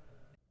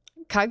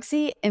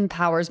 Cogsy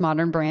empowers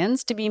modern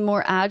brands to be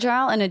more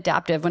agile and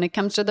adaptive when it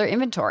comes to their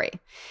inventory.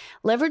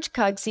 Leverage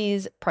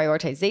Cogsy's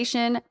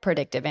prioritization,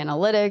 predictive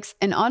analytics,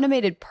 and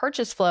automated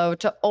purchase flow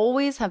to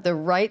always have the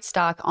right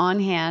stock on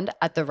hand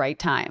at the right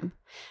time.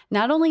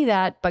 Not only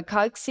that, but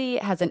Cogsy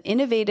has an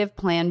innovative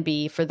plan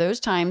B for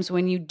those times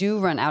when you do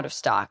run out of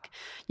stock.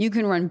 You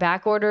can run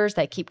back orders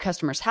that keep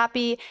customers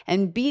happy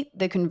and beat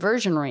the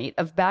conversion rate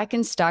of back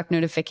in stock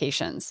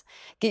notifications.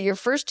 Get your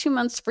first 2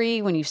 months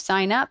free when you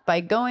sign up by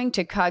going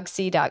to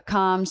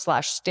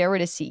cogsy.com/stairway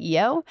to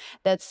CEO.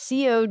 That's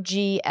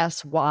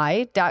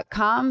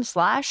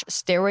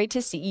COGSY.com/stairway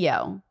to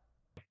CEO.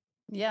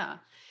 Yeah.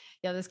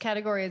 Yeah, this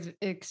category is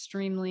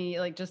extremely,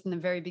 just in the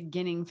very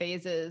beginning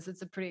phases.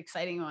 It's a pretty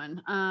exciting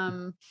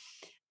one.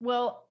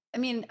 Well, I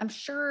mean, I'm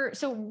sure.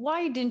 So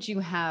why didn't you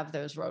have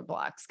those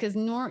roadblocks? Because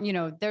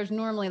there's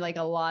normally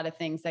a lot of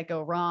things that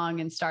go wrong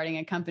in starting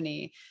a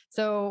company.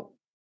 So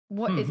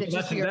what is it?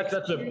 That's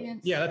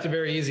a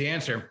very easy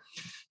answer,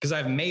 because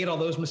I've made all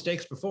those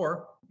mistakes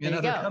before in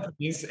other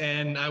companies,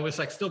 and I was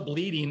still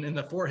bleeding in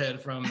the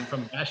forehead from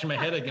bashing my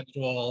head against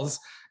walls,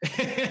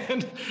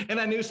 and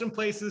I knew some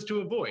places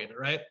to avoid.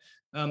 Right?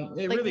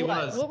 It really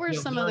was. What were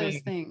some of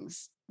those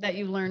things that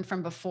you learned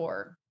from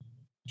before?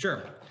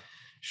 Sure.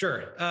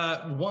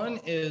 One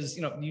is,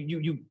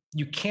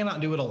 you cannot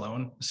do it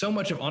alone. So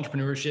much of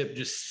entrepreneurship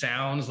just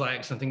sounds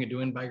like something you're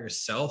doing by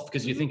yourself,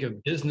 because you think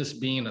of business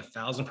being a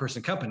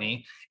 1,000-person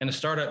company and a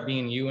startup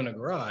being you in a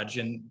garage,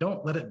 and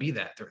don't let it be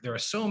that. There are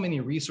so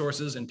many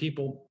resources and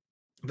people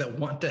that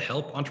want to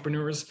help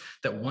entrepreneurs,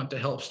 that want to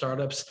help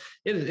startups.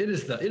 It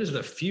is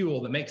the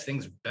fuel that makes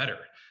things better.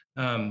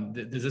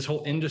 There's this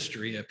whole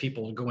industry of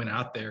people going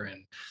out there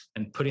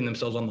and putting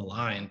themselves on the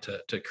line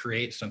to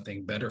create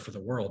something better for the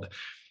world.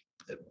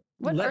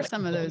 What are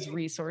some of those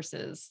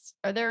resources?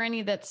 Are there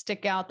any that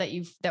stick out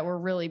that were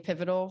really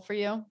pivotal for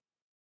you?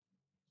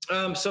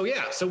 So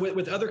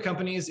with other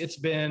companies, it's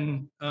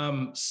been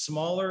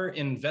smaller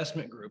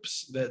investment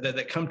groups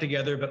that come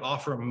together but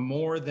offer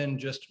more than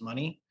just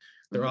money.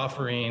 They're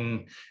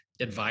offering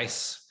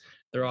advice.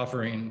 They're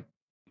offering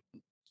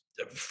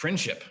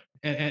friendship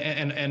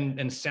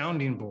and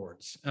sounding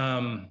boards.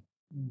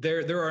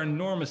 There are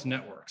enormous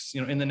networks,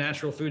 in the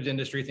natural foods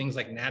industry, things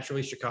like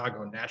Naturally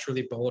Chicago,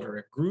 Naturally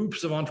Boulder,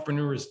 groups of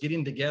entrepreneurs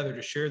getting together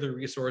to share their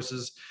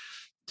resources,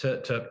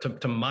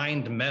 to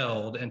mind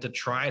meld and to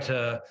try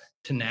to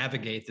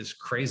navigate this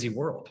crazy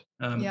world.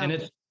 And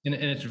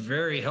it's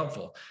very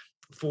helpful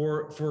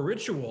for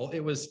Ritual. It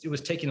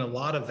was taking a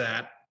lot of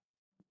that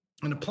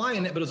and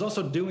applying it, but it's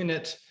also doing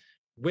it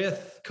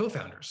with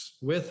co-founders,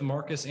 with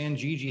Marcus and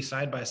Gigi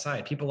side by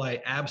side, people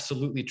I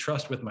absolutely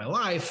trust with my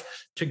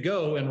life to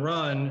go and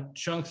run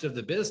chunks of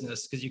the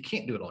business, because you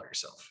can't do it all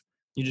yourself.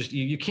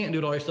 You can't do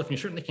it all yourself, and you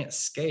certainly can't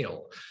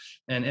scale.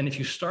 And if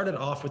you started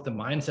off with the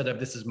mindset of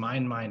this is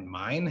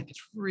mine,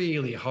 it's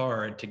really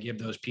hard to give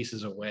those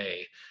pieces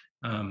away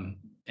and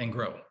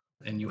grow.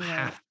 And you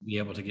have to be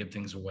able to give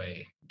things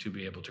away to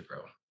be able to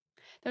grow.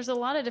 There's a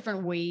lot of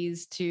different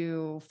ways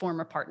to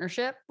form a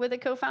partnership with a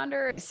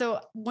co-founder.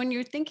 So when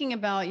you're thinking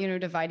about,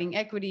 dividing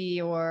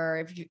equity,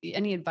 or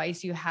any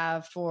advice you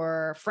have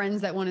for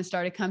friends that want to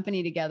start a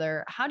company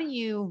together, how do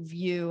you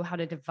view how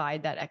to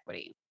divide that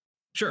equity?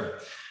 Sure.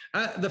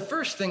 The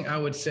first thing I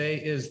would say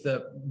is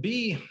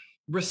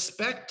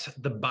respect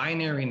the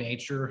binary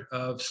nature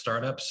of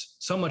startups.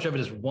 So much of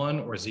it is 1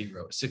 or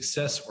 0,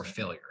 success or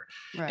failure.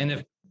 Right. And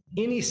if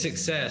any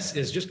success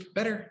is just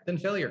better than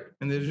failure,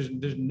 and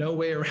there's no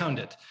way around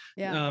it.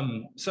 Yeah.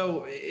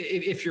 So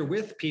if you're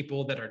with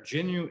people that are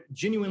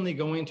genuinely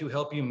going to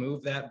help you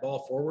move that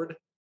ball forward,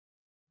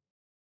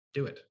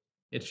 do it.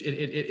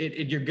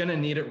 You're going to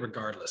need it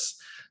regardless.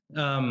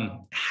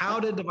 How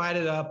to divide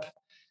it up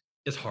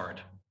is hard.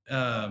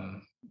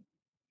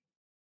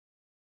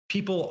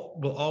 People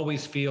will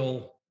always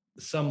feel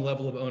some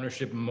level of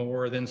ownership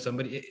more than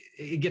somebody.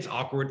 It gets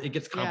awkward. It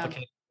gets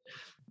complicated. Yeah.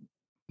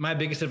 My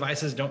biggest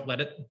advice is don't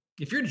let it.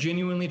 If you're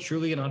genuinely,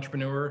 truly an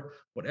entrepreneur,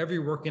 whatever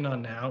you're working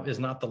on now is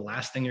not the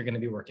last thing you're going to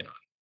be working on.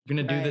 You're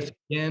going to do this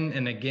again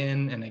and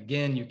again and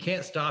again. You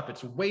can't stop.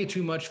 It's way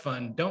too much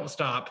fun. Don't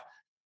stop.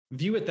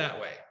 View it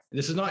that way.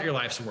 This is not your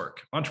life's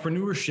work.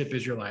 Entrepreneurship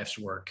is your life's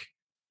work.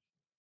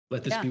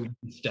 Let this be one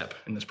step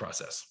in this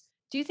process.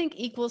 Do you think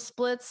equal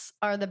splits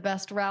are the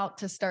best route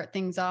to start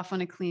things off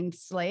on a clean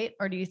slate?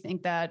 Or do you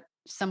think that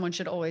someone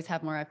should always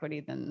have more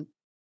equity than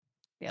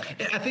the other?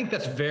 I think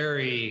that's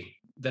very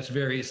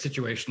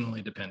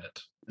situationally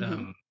dependent.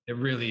 Mm-hmm. It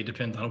really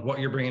depends on what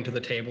you're bringing to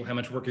the table, how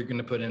much work you're going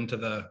to put into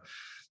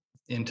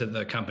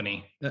the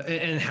company,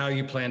 and how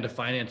you plan to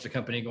finance the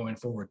company going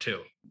forward too.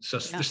 So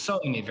there's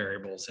so many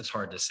variables. It's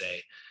hard to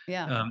say.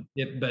 Yeah.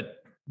 But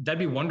that'd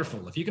be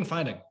wonderful if you can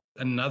find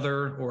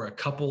another or a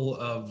couple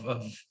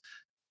of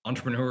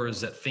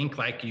entrepreneurs that think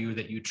like you,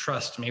 that you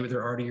trust. Maybe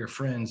they're already your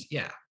friends.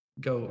 Yeah.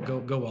 Go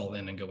all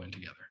in and go in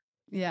together.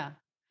 Yeah.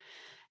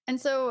 And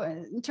so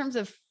in terms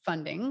of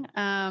funding,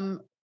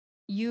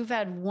 you've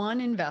had one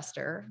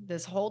investor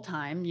this whole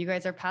time. You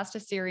guys are past a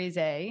Series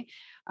A.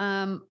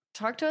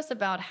 Talk to us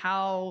about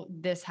how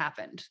this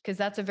happened, because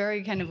that's a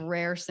very kind of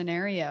rare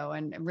scenario,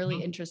 and I'm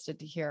really interested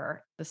to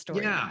hear the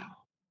story. Yeah.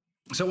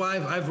 So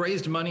I've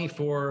raised money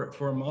for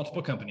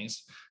multiple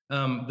companies,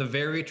 the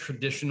very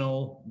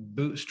traditional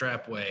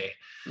bootstrap way.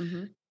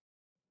 Mm-hmm.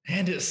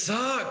 And it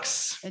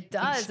sucks. It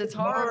does. It's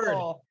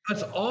horrible.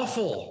 That's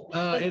awful.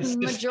 The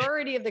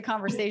majority of the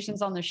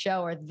conversations on the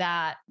show are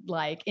that,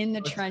 like, in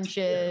the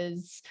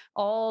trenches,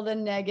 all the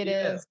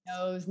negatives,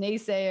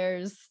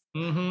 naysayers.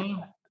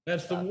 Mm-hmm.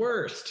 That's the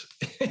worst.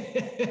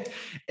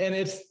 and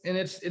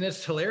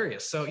it's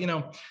hilarious. So,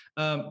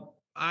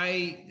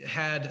 I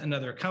had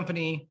another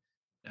company.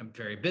 I'm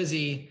very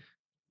busy.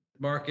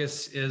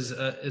 Marcus is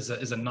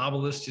a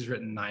novelist. He's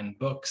written 9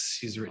 books.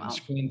 He's written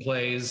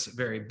screenplays.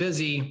 Very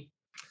busy.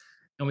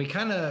 And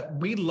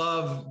we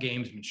love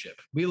gamesmanship.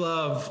 We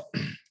love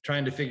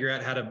trying to figure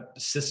out how to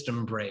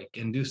system break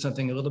and do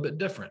something a little bit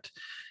different.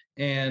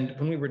 And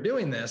when we were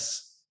doing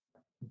this,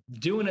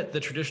 doing it the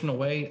traditional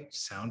way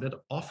sounded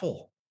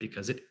awful,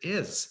 because it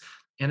is.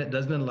 And it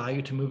doesn't allow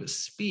you to move at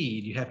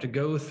speed. You have to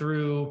go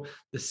through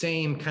the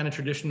same kind of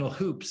traditional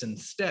hoops and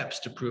steps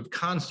to prove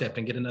concept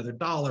and get another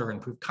 $1,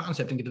 and prove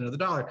concept and get another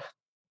 $1.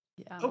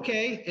 Yeah.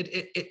 Okay,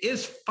 it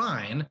is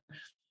fine.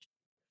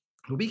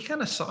 But we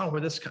kind of saw where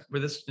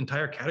this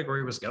entire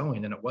category was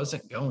going, and it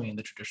wasn't going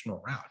the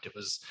traditional route.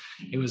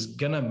 It was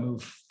gonna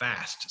move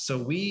fast. So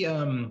we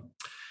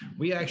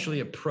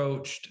actually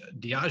approached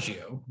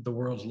Diageo, the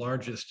world's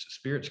largest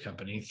spirits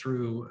company,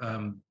 through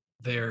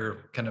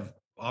their kind of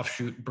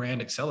offshoot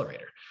brand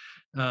accelerator,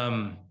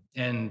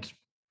 and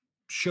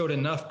showed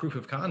enough proof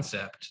of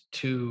concept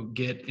to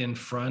get in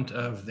front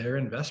of their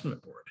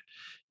investment board.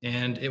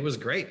 And it was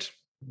great.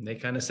 They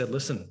kind of said,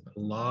 listen, a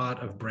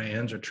lot of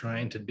brands are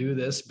trying to do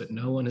this, but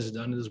no one has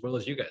done it as well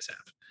as you guys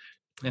have.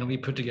 And we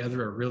put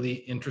together a really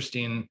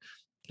interesting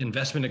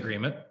investment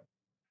agreement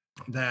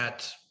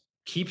that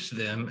keeps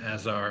them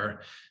as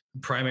our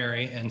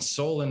primary and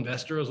sole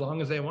investor as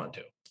long as they want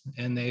to.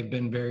 And they've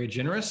been very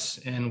generous,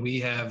 and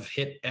we have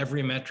hit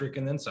every metric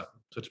and then some.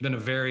 So it's been a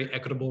very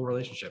equitable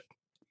relationship.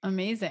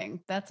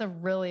 Amazing. That's a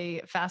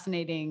really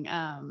fascinating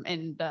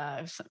and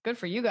good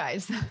for you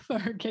guys for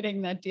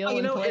getting that deal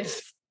Well, in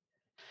place.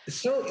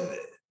 so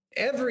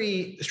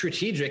every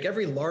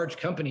large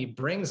company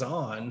brings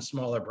on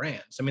smaller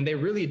brands. I mean, they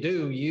really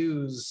do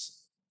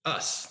use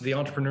us, the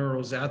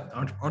entrepreneurs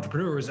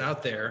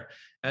out there,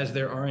 as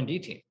their R&D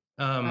team,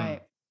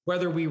 Right.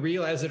 whether we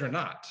realize it or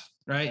not.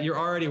 Right, you're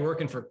already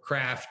working for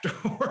Kraft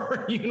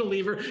or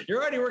Unilever.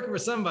 You're already working for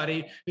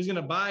somebody who's going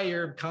to buy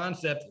your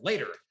concept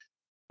later.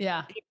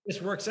 Yeah.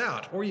 This works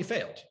out, or you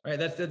failed, right?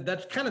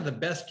 That's kind of the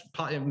best.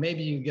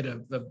 Maybe you get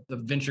a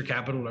venture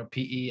capital or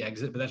PE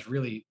exit, but that's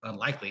really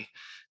unlikely.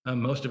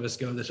 Most of us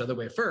go this other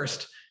way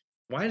first.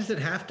 Why does it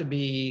have to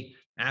be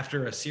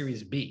after a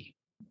Series B?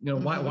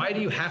 Why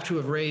do you have to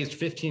have raised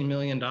 $15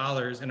 million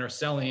and are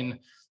selling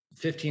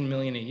 15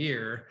 million a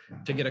year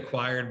to get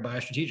acquired by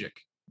a strategic?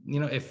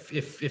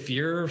 If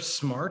you're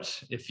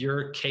smart, if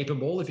you're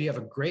capable, if you have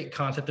a great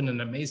concept and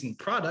an amazing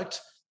product,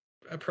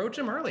 approach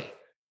them early.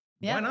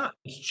 Yeah. Why not?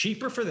 It's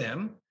cheaper for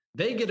them.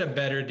 They get a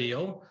better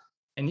deal,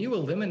 and you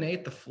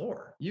eliminate the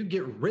floor. You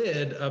get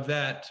rid of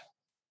that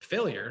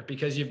failure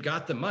because you've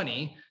got the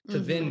money to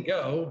then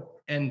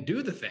go and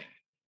do the thing.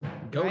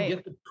 Go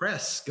get the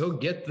press. Go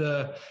get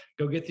the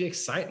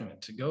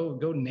excitement.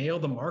 Go nail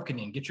the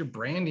marketing. Get your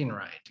branding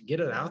right. Get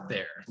it out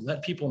there.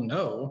 Let people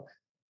know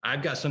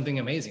I've got something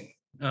amazing.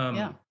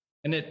 And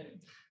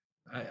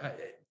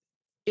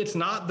it's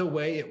not the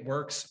way it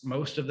works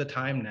most of the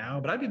time now,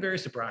 but I'd be very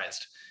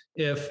surprised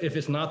if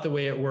it's not the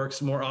way it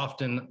works more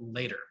often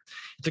later.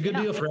 It's a good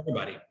deal for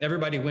everybody.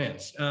 Everybody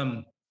wins.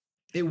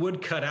 It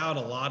would cut out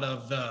a lot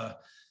of the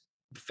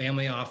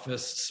family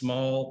office,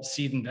 small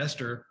seed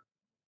investor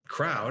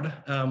crowd,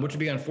 which would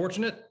be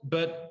unfortunate,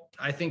 but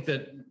I think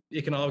that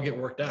it can all get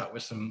worked out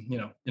with some,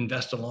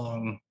 invest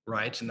along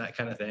rights and that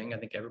kind of thing. I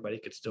think everybody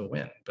could still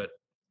win, but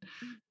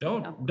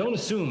don't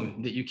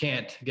assume that you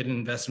can't get an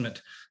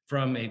investment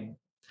from a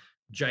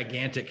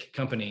gigantic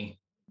company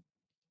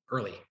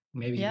early.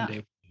 Maybe you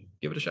can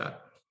give it a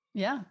shot.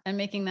 Yeah. And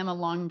making them a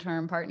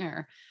long-term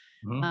partner.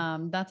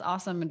 That's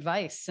awesome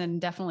advice, and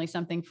definitely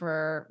something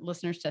for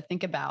listeners to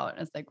think about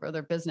as they grow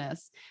their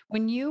business.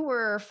 When you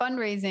were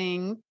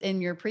fundraising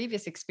in your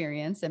previous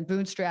experience and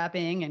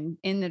bootstrapping and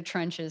in the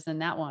trenches in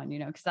that one,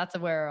 because that's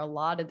where a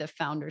lot of the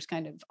founders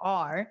kind of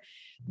are.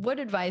 What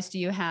advice do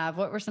you have?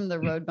 What were some of the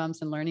road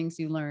bumps and learnings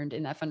you learned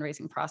in that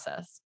fundraising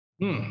process?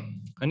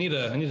 I need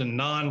a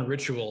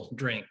non-ritual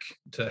drink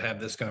to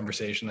have this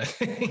conversation, I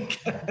think.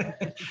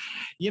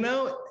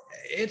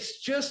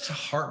 It's just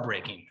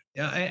heartbreaking,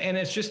 and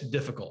it's just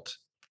difficult,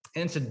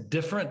 and it's a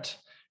different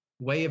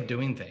way of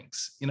doing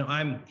things.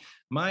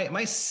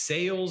 My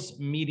sales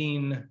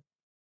meeting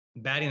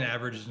batting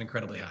average is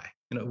incredibly high.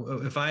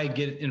 If I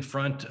get in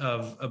front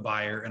of a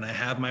buyer and I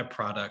have my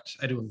product,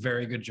 I do a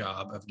very good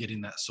job of getting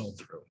that sold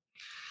through.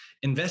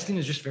 Investing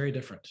is just very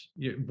different.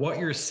 What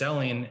you're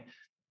selling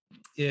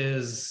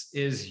is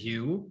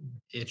you.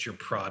 It's your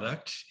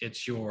product.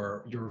 It's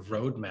your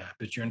roadmap.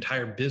 It's your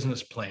entire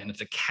business plan.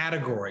 It's a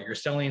category. You're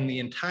selling the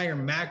entire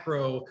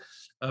macro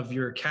of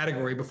your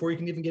category before you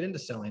can even get into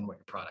selling what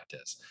your product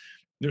is.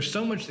 There's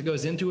so much that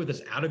goes into it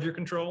that's out of your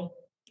control,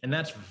 and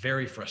that's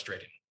very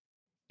frustrating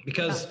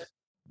because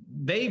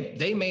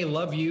they may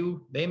love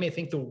you. They may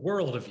think the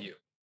world of you.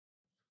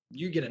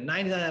 You get a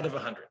 99 out of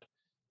 100,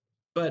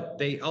 but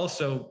they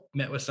also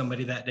met with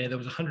somebody that day that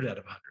was 100 out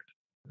of 100.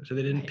 So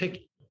they didn't pick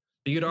you.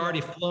 You'd already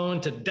flown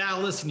to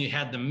Dallas and you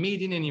had the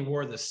meeting and you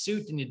wore the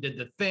suit and you did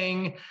the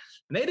thing.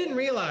 And they didn't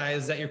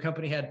realize that your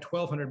company had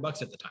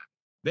 $1,200 at the time.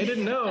 They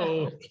didn't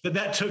know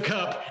that took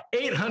up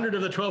 800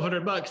 of the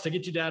 $1,200 to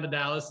get you down to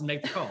Dallas and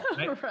make the call.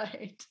 Right.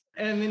 Right.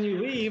 And then you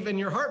leave and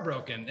you're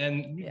heartbroken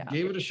and you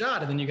gave it a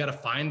shot. And then you got to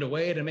find a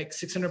way to make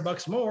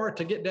 $600 more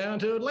to get down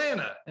to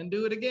Atlanta and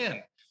do it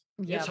again.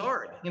 It's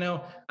hard.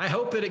 I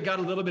hope that it got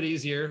a little bit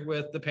easier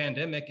with the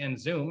pandemic and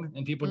Zoom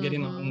and people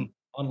getting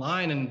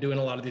online and doing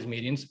a lot of these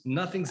meetings.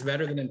 Nothing's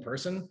better than in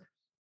person,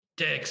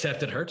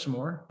 except it hurts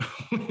more.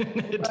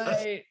 It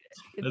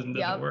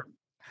doesn't work.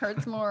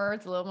 Hurts more.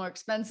 It's a little more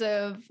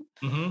expensive.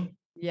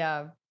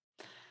 Yeah.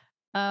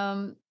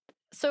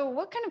 So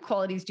what kind of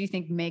qualities do you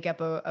think make up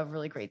a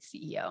really great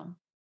CEO?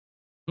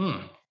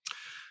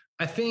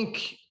 I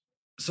think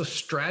so.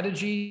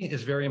 Strategy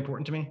is very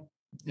important to me.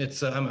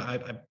 It's I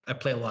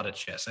play a lot of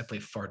chess. I play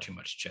far too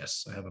much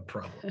chess. I have a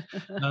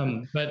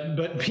problem.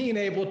 But being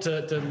able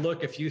to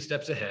look a few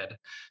steps ahead,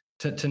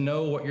 to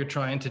know what you're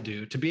trying to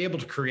do, to be able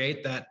to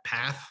create that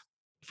path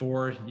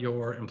for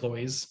your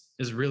employees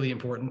is really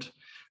important.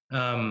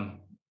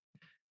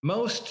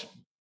 Most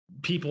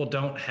people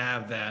don't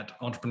have that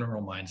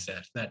entrepreneurial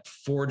mindset, that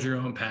forge your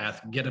own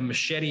path, get a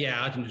machete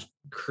out and just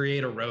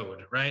create a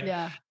road, right?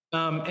 Yeah.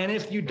 And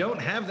if you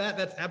don't have that,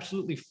 that's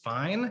absolutely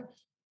fine.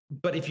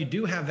 But if you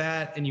do have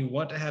that and you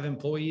want to have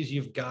employees,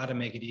 you've got to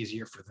make it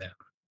easier for them.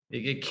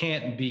 It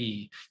can't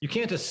be, you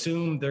can't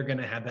assume they're going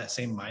to have that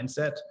same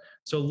mindset.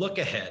 So look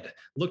ahead,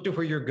 look to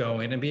where you're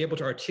going and be able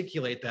to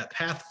articulate that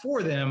path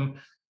for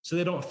them so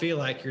they don't feel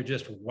like you're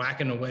just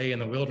whacking away in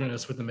the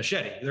wilderness with a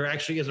machete. There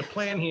actually is a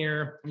plan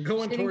here,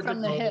 going Shooting towards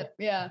from the hip.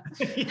 Yeah.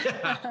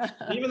 Yeah.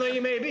 Even though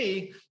you may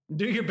be,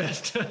 do your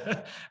best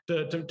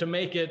to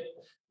make it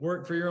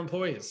work for your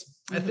employees.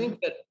 I think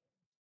that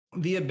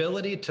the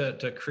ability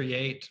to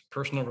create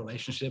personal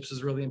relationships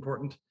is really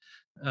important.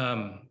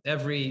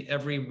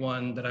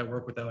 Everyone that I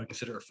work with, I would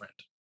consider a friend,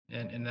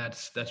 and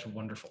that's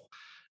wonderful.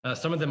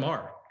 Some of them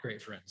are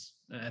great friends,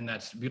 and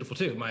that's beautiful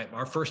too.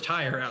 Our first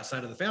hire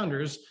outside of the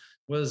founders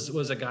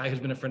was a guy who's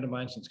been a friend of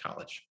mine since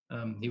college.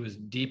 He was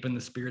deep in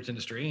the spirits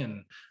industry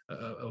and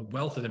a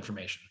wealth of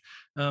information.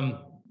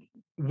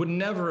 Would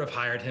never have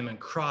hired him and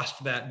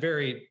crossed that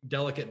very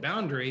delicate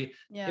boundary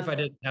if I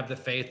didn't have the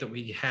faith that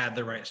we had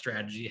the right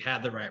strategy,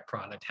 had the right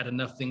product, had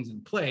enough things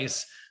in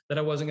place that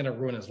I wasn't going to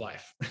ruin his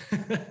life.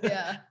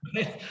 Yeah.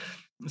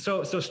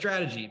 So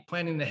strategy,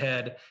 planning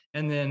ahead,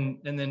 and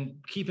then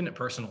keeping it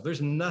personal.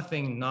 There's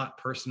nothing not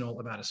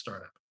personal about a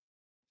startup.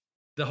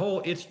 The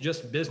whole "it's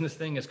just business"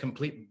 thing is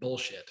complete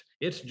bullshit.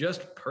 It's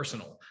just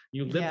personal.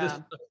 You live this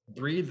stuff,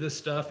 breathe this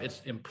stuff.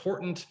 It's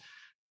important.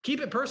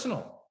 Keep it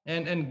personal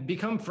and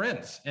become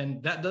friends.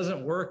 And that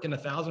doesn't work in a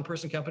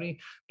 1,000-person company,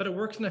 but it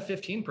works in a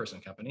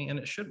 15-person company, and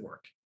it should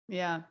work.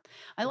 Yeah.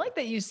 I like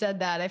that you said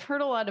that. I've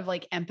heard a lot of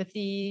like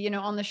empathy,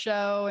 on the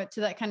show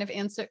to that kind of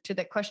answer to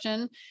that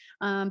question.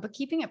 But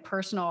keeping it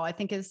personal, I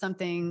think, is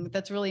something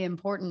that's really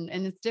important.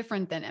 And it's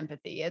different than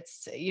empathy.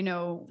 It's,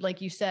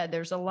 like you said,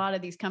 there's a lot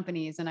of these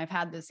companies, and I've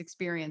had this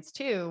experience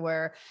too,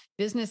 where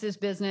business is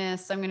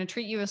business. I'm going to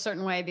treat you a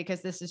certain way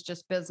because this is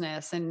just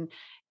business. And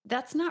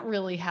that's not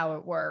really how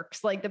it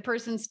works. Like the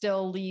person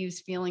still leaves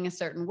feeling a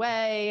certain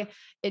way.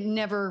 It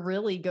never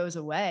really goes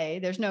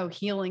away. There's no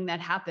healing that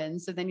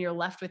happens. So then you're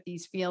left with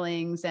these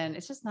feelings, and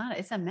it's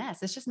a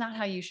mess. It's just not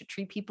how you should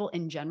treat people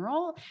in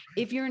general,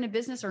 if you're in a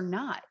business or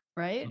not,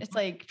 right? It's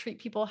like treat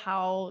people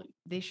how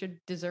they should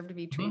deserve to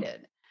be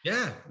treated.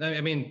 Yeah. I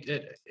mean,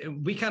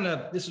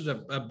 this was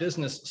a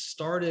business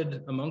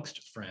started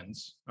amongst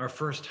friends. Our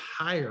first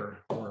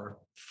hire were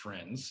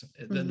friends.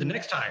 The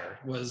next hire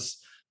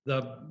was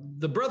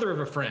the brother of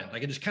a friend.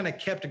 Like it just kind of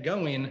kept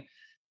going.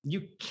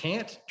 You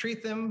can't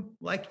treat them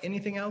like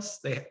anything else.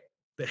 They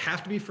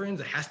have to be friends.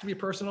 It has to be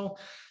personal.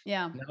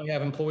 Yeah. Now we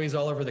have employees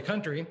all over the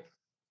country,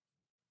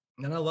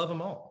 and I love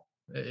them all.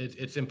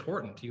 It's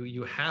important.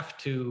 You have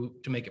to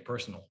make it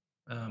personal.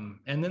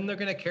 And then they're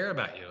going to care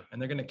about you,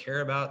 and they're going to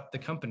care about the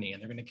company,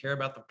 and they're going to care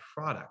about the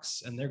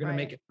products, and they're going to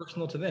make it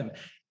personal to them.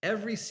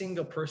 Every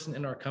single person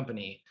in our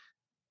company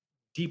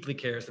deeply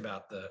cares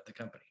about the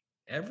company.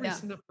 Every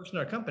single person in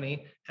our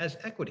company has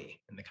equity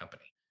in the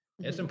company.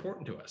 It's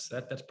important to us.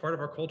 That's part of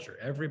our culture.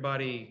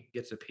 Everybody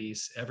gets a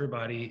piece.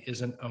 Everybody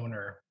is an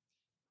owner.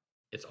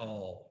 It's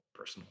all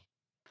personal.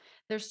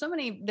 There's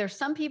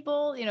some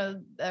people,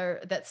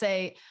 that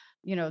say,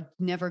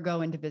 never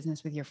go into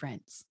business with your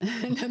friends.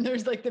 And then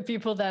there's like the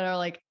people that are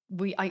like,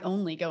 I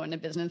only go into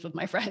business with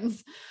my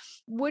friends.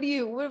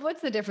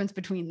 What's the difference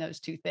between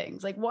those two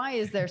things? Like, why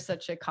is there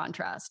such a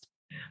contrast?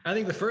 I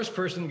think the first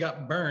person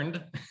got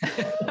burned.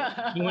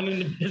 He went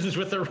into business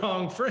with the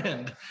wrong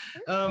friend.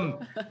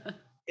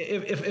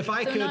 If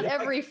I could,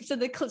 so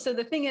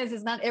the thing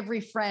is not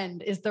every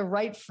friend is the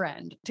right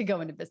friend to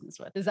go into business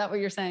with. Is that what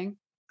you're saying?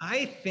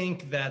 I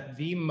think that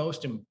the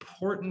most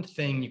important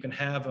thing you can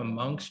have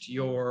amongst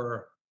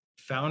your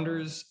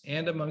founders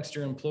and amongst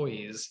your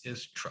employees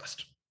is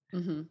trust.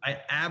 I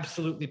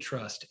absolutely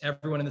trust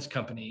everyone in this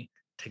company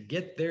to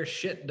get their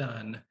shit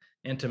done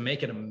and to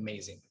make it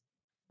amazing.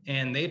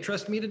 And they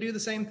trust me to do the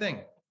same thing.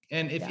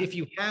 And if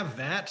you have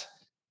that,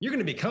 you're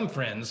going to become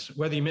friends,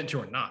 whether you meant to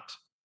or not.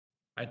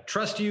 I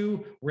trust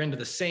you. We're into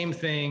the same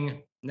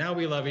thing. Now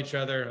we love each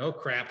other. Oh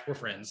crap, we're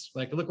friends.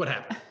 Like, look what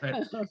happened.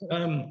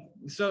 Right?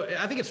 So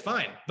I think it's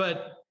fine,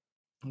 but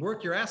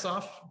work your ass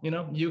off.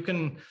 You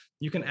can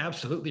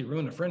absolutely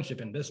ruin a friendship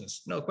in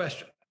business, no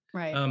question.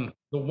 Right.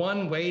 The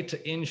one way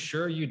to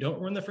ensure you don't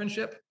ruin the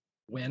friendship: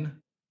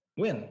 win.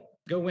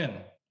 Go win.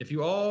 If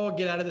you all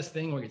get out of this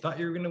thing, or you thought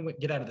you were going to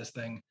get out of this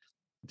thing,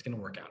 it's going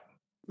to work out.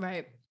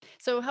 Right.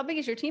 So how big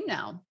is your team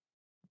now?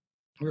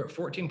 We're at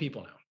 14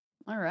 people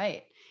now. All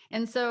right.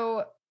 And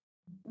so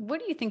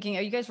what are you thinking?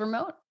 Are you guys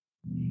remote,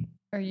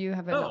 or you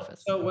have an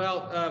office? So,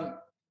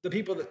 the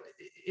people that,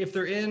 if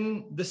they're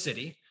in the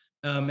city,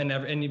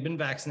 and you've been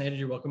vaccinated,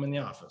 you're welcome in the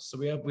office. So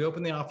we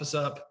opened the office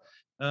up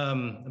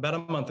about a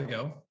month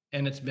ago,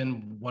 and it's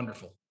been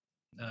wonderful.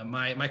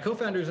 My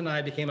co-founders and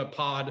I became a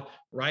pod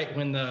right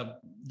when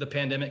the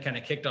pandemic kind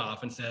of kicked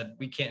off and said,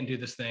 we can't do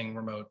this thing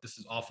remote. This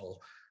is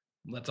awful.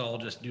 Let's all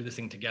just do this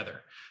thing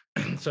together.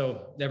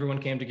 So everyone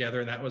came together,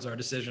 and that was our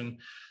decision.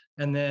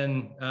 And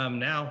then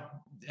now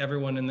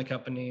everyone in the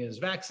company is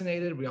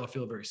vaccinated. We all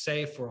feel very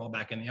safe. We're all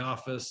back in the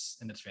office,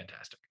 and it's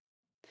fantastic.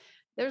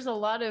 There's a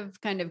lot of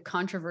kind of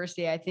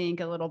controversy, I think,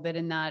 a little bit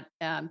in that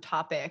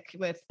topic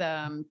with,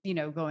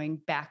 going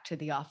back to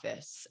the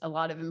office. A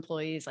lot of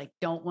employees like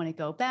don't want to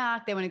go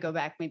back. They want to go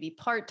back maybe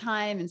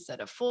part-time instead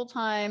of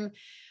full-time.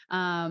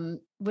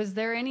 Was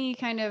there any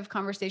kind of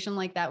conversation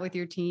like that with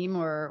your team,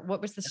 or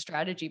what was the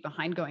strategy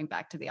behind going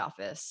back to the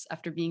office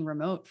after being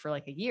remote for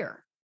like a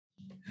year?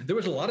 There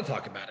was a lot of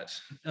talk about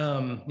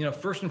it.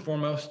 First and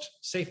foremost,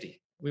 safety.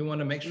 We want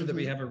to make sure that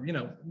we have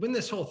when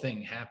this whole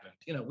thing happened,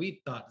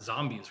 we thought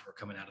zombies were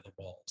coming out of the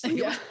walls. Like,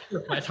 Yeah.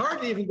 it's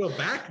hard to even go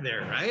back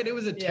there, right? It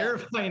was a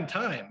terrifying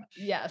time.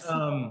 Yes.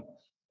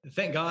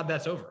 Thank God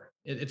that's over.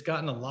 It's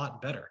gotten a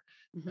lot better.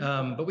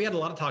 Mhm. But we had a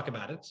lot of talk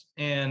about it,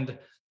 and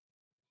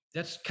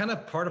that's kind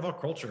of part of our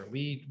culture.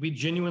 We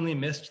genuinely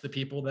missed the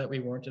people that we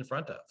weren't in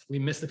front of. We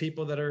miss the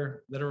people that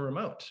are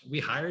remote. We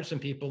hired some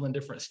people in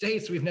different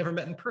states we've never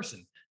met in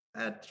person.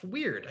 That's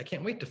weird. I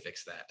can't wait to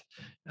fix that.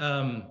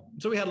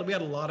 So we had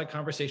a lot of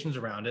conversations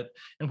around it,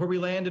 and where we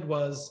landed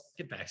was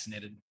get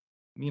vaccinated.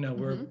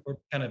 We're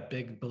kind of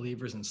big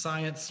believers in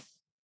science.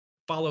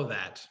 Follow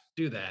that.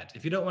 Do that.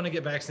 If you don't want to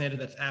get vaccinated,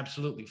 that's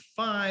absolutely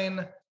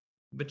fine,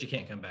 but you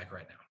can't come back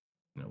right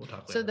now. We'll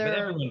talk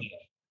later.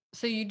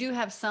 So you do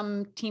have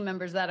some team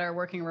members that are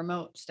working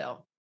remote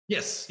still.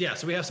 Yes. Yeah.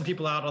 So we have some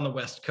people out on the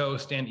West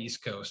Coast and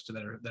East Coast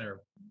that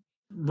are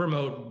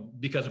remote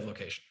because of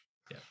location.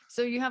 Yeah.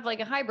 So you have like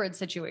a hybrid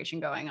situation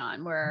going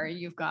on where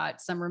you've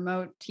got some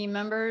remote team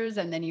members,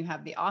 and then you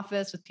have the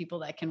office with people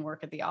that can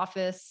work at the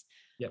office.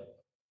 Yep.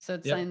 So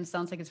it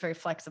sounds like it's very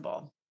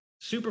flexible.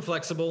 Super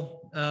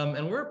flexible.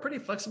 And we're a pretty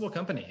flexible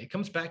company. It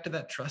comes back to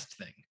that trust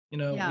thing.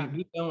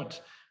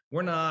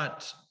 You're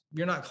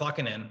not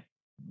clocking in.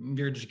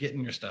 You're just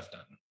getting your stuff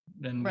done,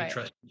 and we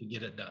trust you to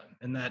get it done.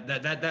 And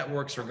that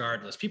works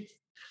regardless.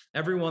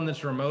 Everyone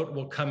that's remote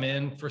will come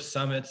in for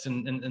summits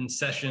and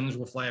sessions.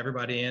 We'll fly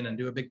everybody in and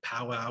do a big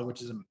powwow,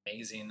 which is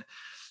amazing.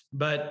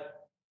 But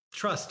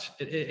trust,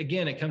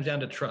 it comes down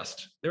to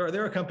trust.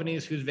 There are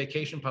companies whose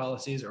vacation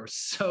policies are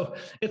so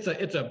it's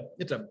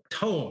a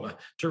tome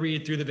to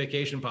read through the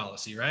vacation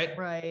policy, right?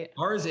 Right.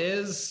 Ours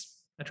is,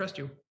 I trust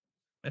you.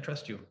 Get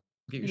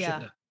your shit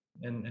done,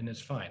 and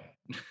it's fine.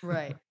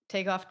 Right.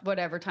 Take off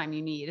whatever time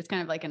you need. It's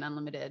kind of like an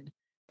unlimited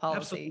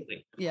policy.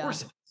 Absolutely. Of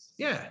course it is.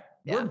 Yeah.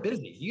 We're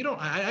busy.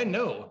 I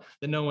know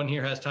that no one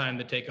here has time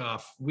to take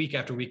off week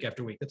after week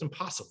after week. That's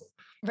impossible.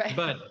 Right.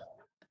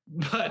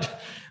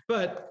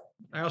 But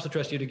I also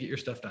trust you to get your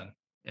stuff done.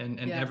 And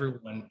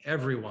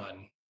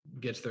everyone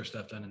gets their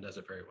stuff done and does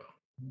it very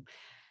well.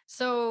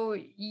 So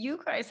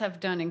you guys have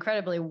done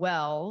incredibly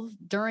well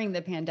during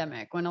the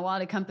pandemic when a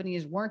lot of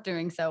companies weren't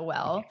doing so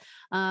well.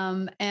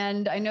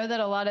 And I know that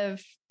a lot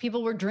of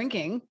people were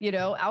drinking,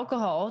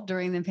 alcohol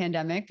during the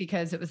pandemic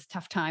because it was a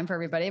tough time for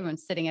everybody.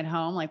 Everyone's sitting at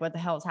home, like, what the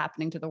hell is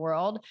happening to the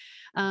world?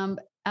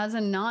 As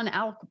a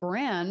non-alc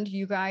brand,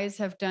 you guys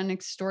have done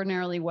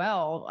extraordinarily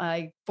well,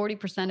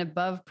 40%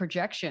 above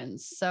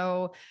projections.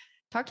 So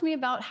talk to me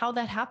about how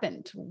that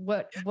happened.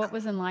 What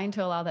was in line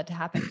to allow that to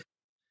happen?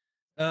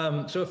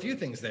 So a few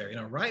things there,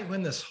 right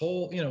when this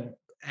whole,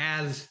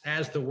 as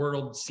the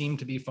world seemed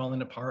to be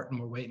falling apart and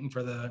we're waiting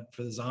for the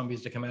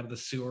zombies to come out of the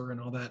sewer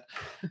and all that,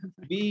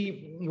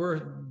 we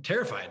were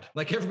terrified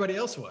like everybody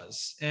else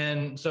was.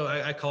 And so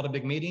I called a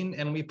big meeting,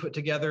 and we put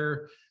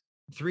together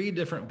 3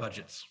 different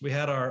budgets. We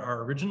had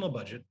our original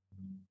budget,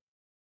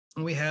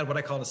 and we had what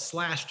I called a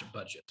slashed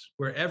budget,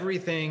 where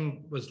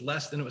everything was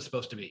less than it was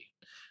supposed to be.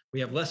 We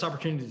have less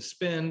opportunity to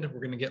spend. We're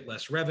going to get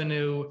less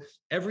revenue.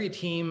 Every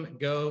team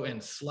go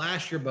and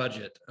slash your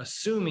budget,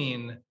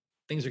 assuming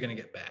things are going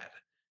to get bad.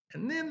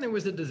 And then there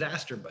was a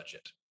disaster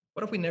budget.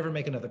 What if we never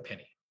make another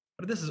penny?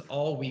 What if this is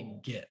all we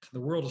get?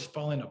 The world is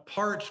falling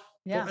apart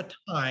for a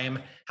time.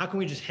 How can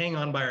we just hang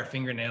on by our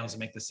fingernails and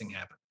make this thing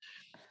happen?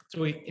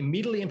 So we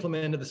immediately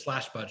implemented the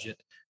slash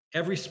budget.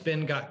 Every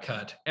spend got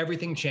cut.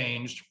 Everything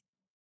changed.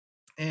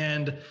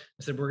 And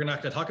I said, we're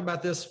not going to talk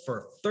about this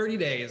for 30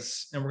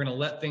 days, and we're going to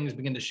let things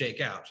begin to shake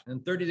out.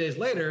 And 30 days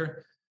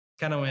later,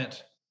 kind of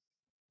went,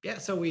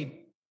 so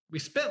we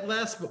spent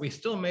less, but we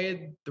still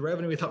made the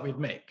revenue we thought we'd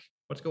make.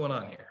 What's going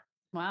on here?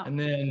 Wow. And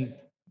then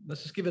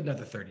let's just give it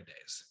another 30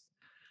 days.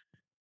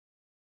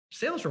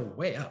 Sales are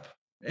way up,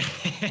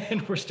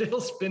 and we're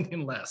still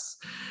spending less.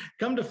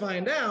 Come to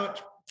find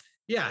out,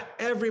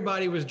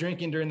 everybody was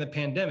drinking during the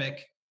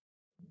pandemic,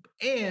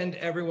 and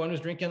everyone was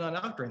drinking on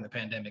alcohol during the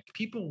pandemic.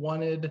 People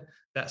wanted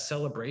that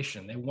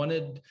celebration. They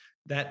wanted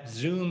that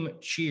Zoom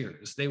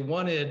cheers. They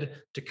wanted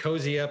to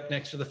cozy up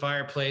next to the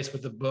fireplace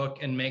with a book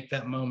and make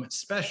that moment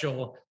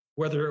special,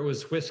 whether it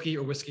was whiskey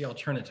or whiskey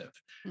alternative.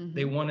 Mm-hmm.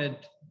 They wanted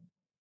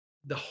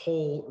the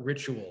whole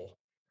ritual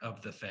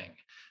of the thing.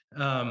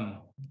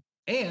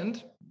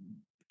 And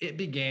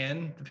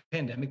the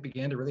pandemic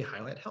began to really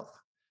highlight health.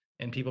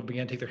 And people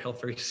began to take their health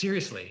very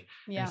seriously.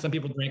 Yeah. And some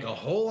people drank a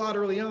whole lot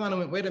early on and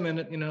went, wait a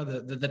minute,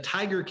 the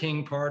Tiger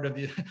King part of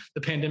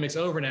the pandemic's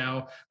over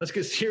now. Let's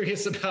get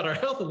serious about our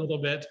health a little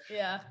bit.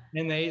 Yeah.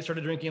 And they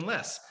started drinking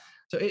less.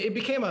 So it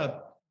became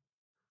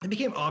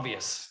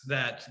obvious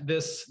that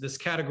this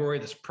category,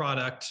 this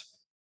product,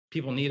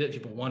 people need it,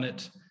 people want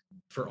it.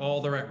 for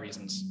all the right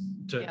reasons,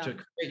 to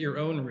create your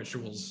own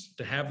rituals,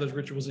 to have those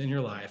rituals in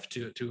your life,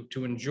 to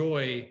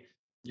enjoy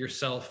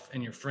yourself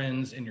and your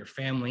friends and your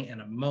family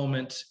in a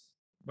moment,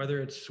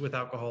 whether it's with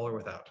alcohol or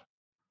without.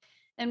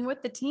 And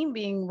with the team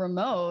being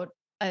remote,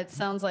 it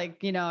sounds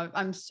like,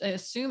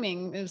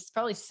 assuming it was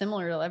probably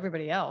similar to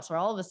everybody else, where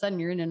all of a sudden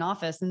you're in an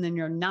office and then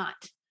you're not.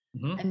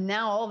 Mm-hmm. And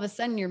now all of a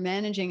sudden you're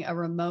managing a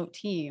remote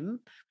team,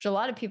 which a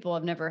lot of people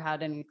have never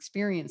had any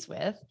experience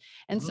with.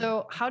 And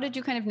so how did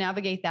you kind of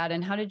navigate that?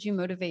 And how did you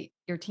motivate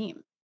your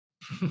team?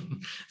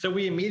 So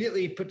we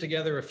immediately put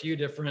together a few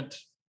different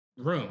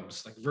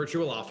rooms, like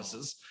virtual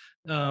offices.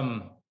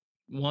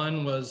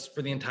 One was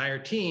for the entire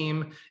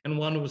team, and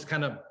one was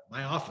kind of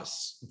my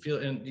office.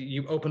 And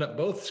you open up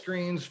both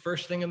screens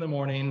first thing in the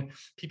morning,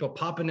 people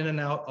popping in and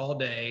out all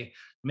day,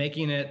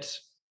 making it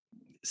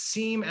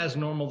seem as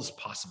normal as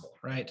possible,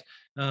 right?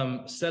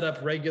 Set up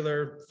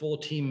regular full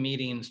team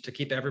meetings to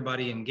keep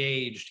everybody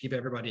engaged, keep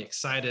everybody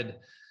excited.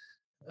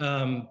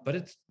 But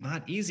it's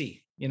not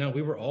easy.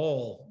 We were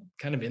all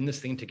kind of in this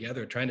thing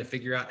together, trying to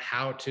figure out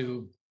how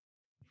to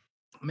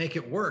make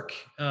it work.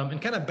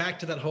 And kind of back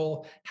to that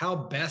whole how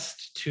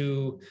best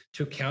to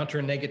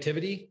counter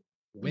negativity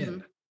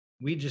when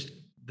we just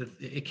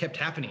it kept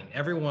happening.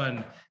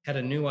 Everyone had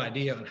a new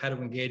idea on how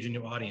to engage a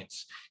new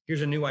audience.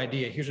 Here's a new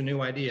idea. Here's a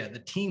new idea. The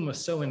team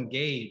was so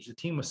engaged. The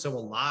team was so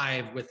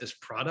alive with this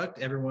product.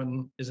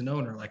 Everyone is an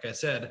owner, like I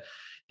said.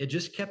 It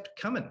just kept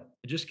coming.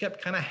 It just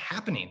kept kind of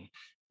happening.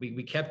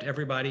 We kept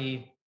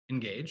everybody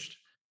engaged,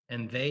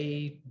 and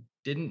they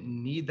didn't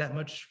need that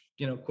much,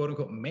 quote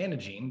unquote,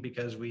 managing,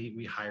 because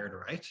we hired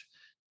right,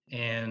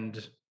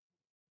 and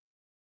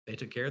they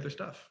took care of their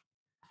stuff.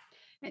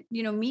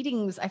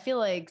 Meetings, I feel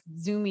like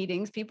Zoom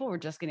meetings, people were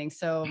just getting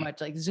so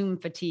much like Zoom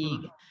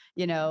fatigue,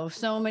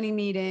 so many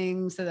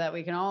meetings so that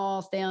we can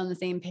all stay on the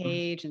same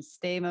page and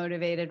stay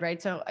motivated,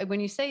 right? So when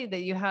you say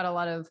that you had a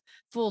lot of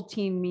full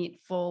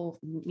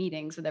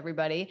meetings with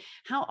everybody,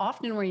 how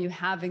often were you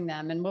having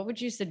them? And what would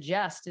you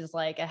suggest is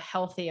like a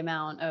healthy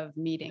amount of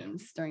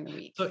meetings during the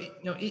week? So,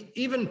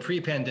 even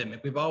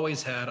pre-pandemic, we've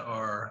always had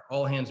our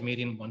all hands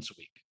meeting once a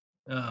week.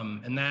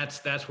 And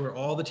that's where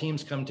all the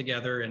teams come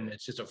together, and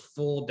it's just a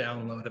full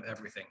download of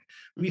everything.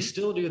 We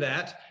still do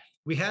that.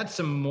 We had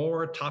some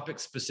more topic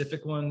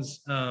specific ones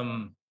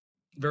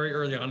very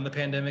early on in the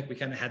pandemic. We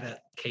kind of had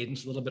that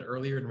cadence a little bit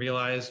earlier and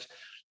realized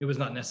it was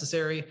not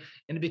necessary,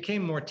 and it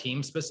became more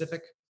team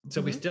specific. So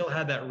we still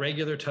had that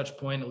regular touch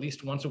point at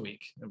least once a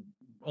week,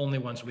 only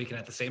once a week, and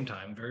at the same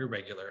time, very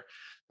regular.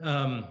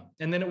 And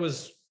then it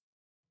was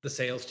the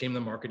sales team,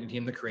 the marketing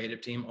team, the creative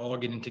team, all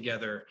getting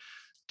together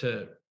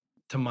to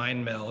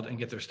mind meld and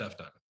get their stuff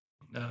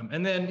done.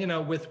 And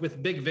then,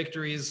 with big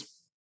victories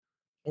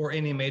or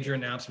any major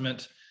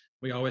announcement,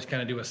 we always kind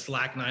of do a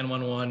Slack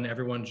 911.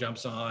 Everyone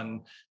jumps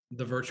on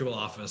the virtual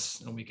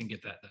office, and we can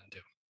get that done too.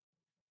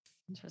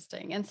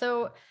 Interesting. And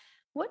so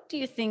what do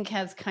you think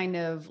has kind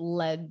of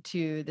led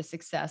to the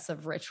success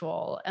of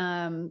Ritual?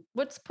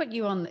 What's put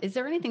you on? Is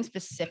there anything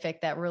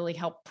specific that really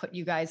helped put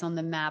you guys on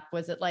the map?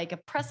 Was it like a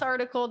press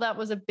article that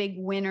was a big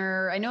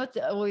winner? I know it's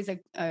always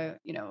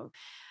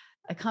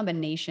a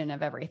combination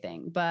of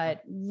everything,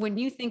 but when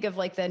you think of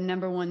like the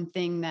number one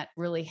thing that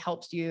really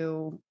helps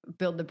you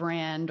build the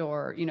brand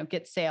or,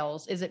 get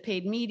sales, is it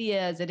paid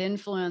media? Is it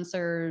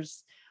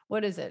influencers?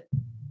 What is it?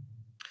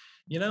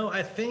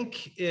 I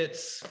think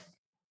it's,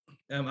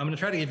 I'm going to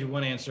try to give you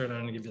one answer, and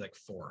I'm going to give you like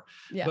four.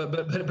 Yeah.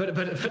 But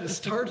it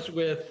starts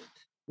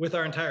with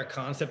our entire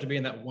concept of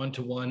being that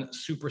one-to-one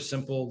super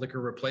simple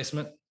liquor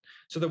replacement.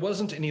 So there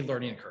wasn't any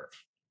learning curve.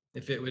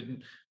 If it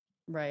would,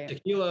 right,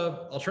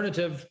 tequila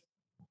alternative,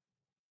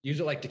 use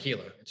it like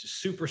tequila. It's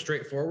just super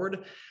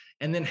straightforward.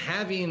 And then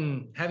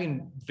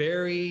having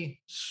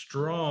very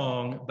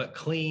strong but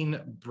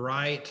clean,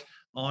 bright,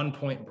 on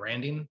point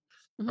branding.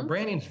 Our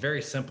branding is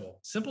very simple.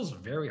 Simple is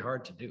very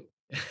hard to do.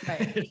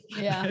 Right.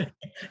 Yeah.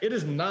 It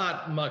is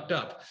not mucked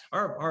up.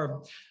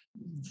 Our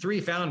three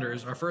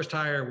founders, our first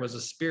hire was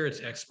a spirits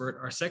expert.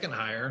 Our second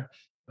hire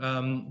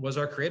was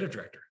our creative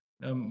director.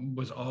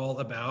 Was all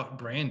about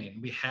branding.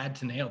 We had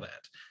to nail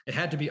that. It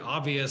had to be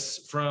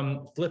obvious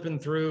from flipping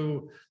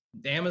through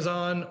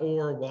Amazon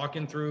or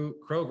walking through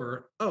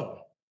Kroger. Oh,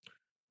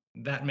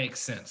 that makes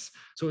sense.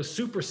 So a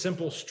super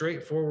simple,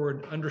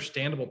 straightforward,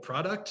 understandable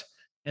product,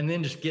 and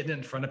then just getting it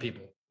in front of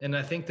people. And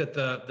I think that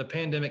the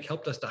pandemic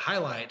helped us to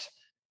highlight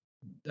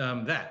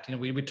that.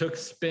 We took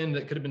spend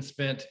that could have been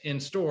spent in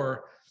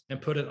store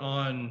and put it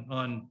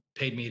on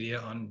paid media,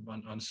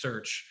 on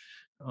search,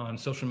 on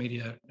social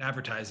media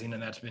advertising,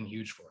 and that's been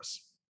huge for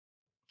us.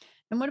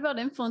 And what about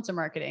influencer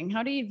marketing?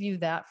 How do you view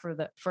that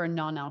for a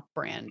non-alc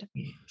brand?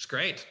 It's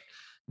great.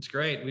 It's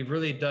great. We've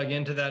really dug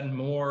into that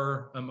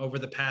more over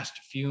the past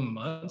few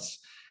months.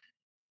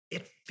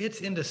 It fits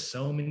into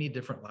so many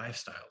different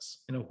lifestyles.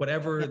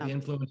 Whatever the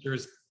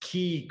influencer's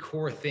key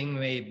core thing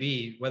may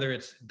be, whether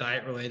it's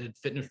diet related,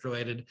 fitness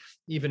related,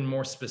 even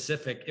more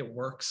specific, it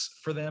works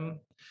for them.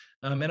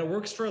 And it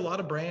works for a lot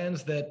of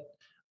brands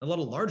a lot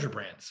of larger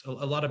brands,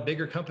 a lot of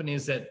bigger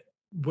companies that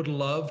would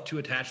love to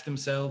attach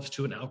themselves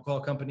to an alcohol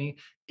company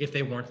if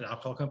they weren't an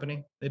alcohol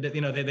company. They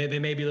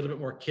may be a little bit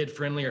more kid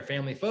friendly or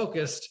family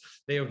focused.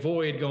 They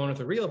avoid going with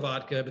the real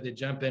vodka, but they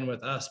jump in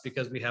with us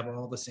because we have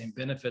all the same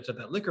benefits of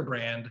that liquor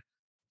brand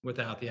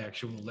without the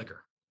actual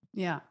liquor.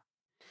 Yeah.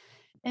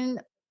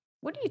 And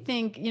what do you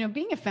think?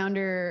 Being a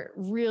founder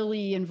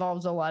really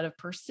involves a lot of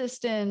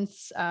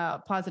persistence,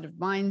 positive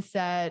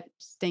mindset,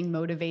 staying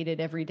motivated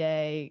every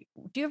day.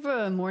 Do you have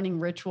a morning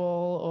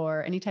ritual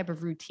or any type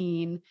of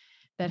routine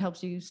that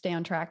helps you stay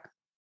on track?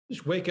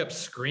 Just wake up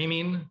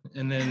screaming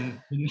and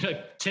then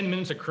like 10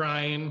 minutes of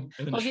crying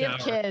and then Well, if you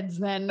have shower. kids,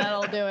 then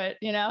that'll do it,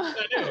 I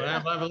do. I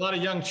have a lot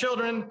of young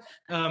children.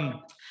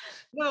 No,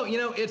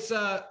 it's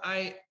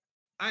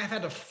I've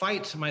had to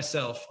fight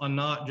myself on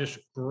not just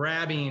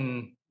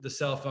grabbing the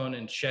cell phone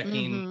and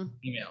checking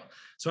email.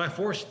 So I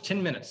forced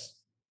 10 minutes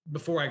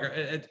before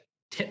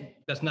 10,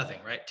 that's nothing,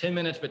 right? 10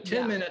 minutes, but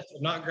 10 minutes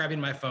of not grabbing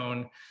my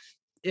phone.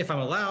 If I'm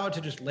allowed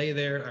to just lay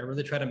there, I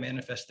really try to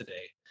manifest the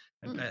day.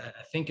 I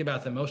think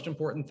about the most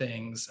important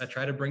things. I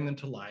try to bring them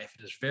to life.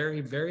 It is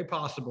very, very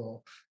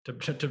possible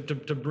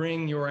to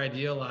bring your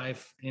ideal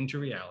life into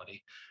reality.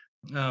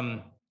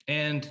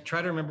 And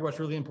try to remember what's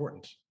really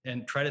important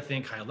and try to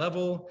think high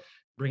level,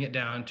 bring it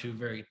down to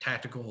very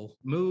tactical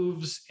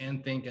moves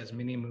and think as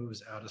many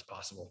moves out as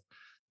possible.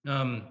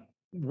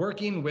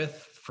 Working with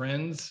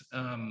friends,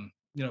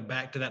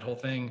 back to that whole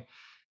thing,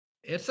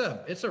 it's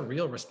a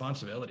real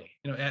responsibility,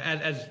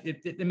 as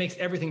it makes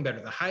everything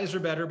better. The highs are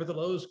better, but the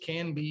lows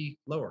can be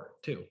lower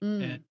too.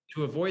 And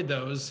to avoid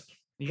those,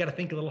 you got to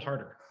think a little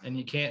harder, and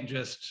you can't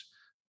just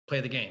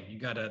play the game. You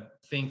got to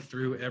think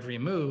through every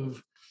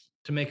move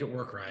to make it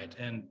work right.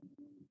 And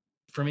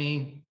for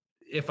me,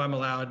 if I'm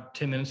allowed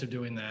 10 minutes of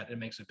doing that, it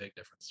makes a big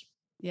difference.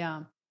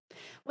 Yeah.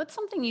 What's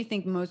something you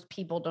think most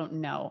people don't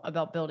know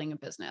about building a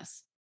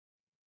business?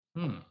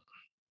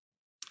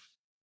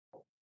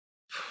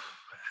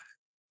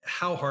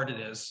 How hard it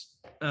is,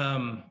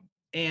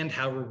 and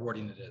how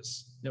rewarding it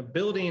is.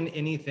 Building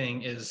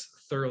anything is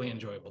thoroughly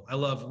enjoyable. I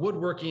love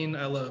woodworking.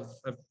 I've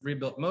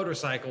rebuilt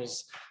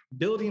motorcycles.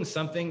 Building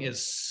something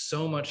is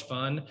so much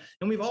fun.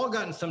 And we've all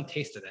gotten some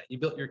taste of that. You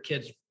built your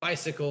kid's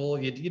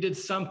bicycle, you did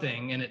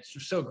something, and it's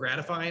so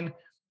gratifying.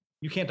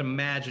 You can't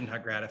imagine how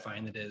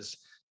gratifying it is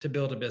to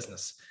build a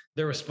business.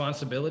 The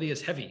responsibility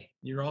is heavy.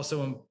 You're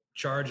also in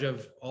charge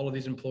of all of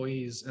these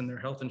employees and their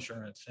health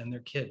insurance and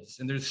their kids.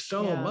 And there's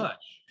so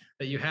much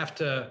that you have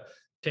to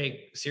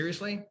take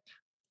seriously,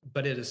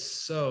 but it is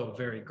so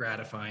very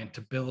gratifying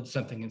to build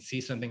something and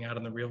see something out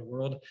in the real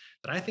world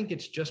that I think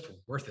it's just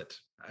worth it.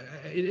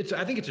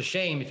 I think it's a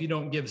shame if you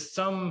don't give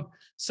some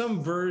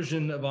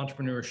version of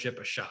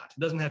entrepreneurship a shot. It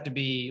doesn't have to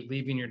be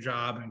leaving your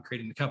job and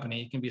creating the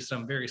company. It can be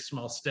some very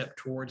small step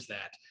towards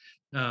that.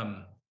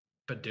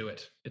 But do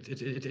it.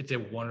 It's a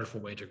wonderful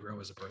way to grow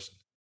as a person.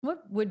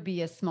 What would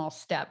be a small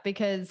step?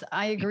 Because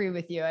I agree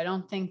with you. I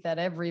don't think that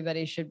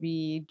everybody should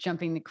be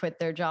jumping to quit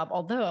their job,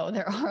 although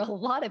there are a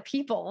lot of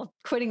people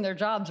quitting their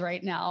jobs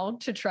right now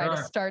to try to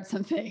start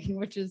something,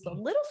 which is a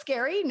little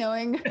scary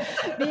knowing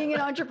being an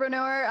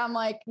entrepreneur. I'm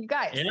like, you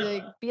guys,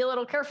 be a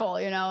little careful.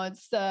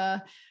 It's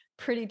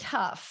pretty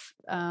tough.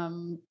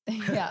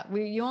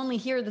 You only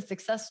hear the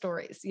success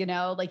stories,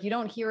 like you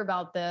don't hear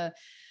about the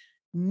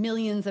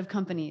millions of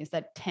companies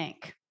that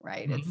tank,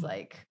 right? It's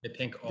like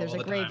there's a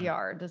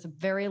graveyard. There's a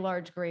very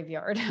large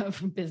graveyard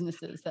of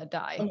businesses that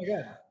die. Oh my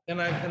God.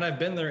 And I've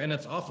been there, and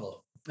it's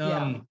awful.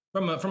 From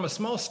a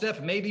small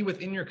step, maybe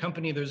within your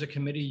company, there's a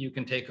committee you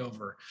can take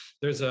over.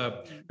 There's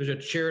a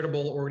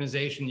charitable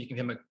organization you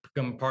can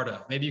become part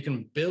of. Maybe you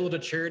can build a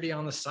charity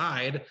on the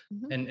side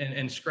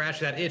and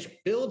scratch that itch,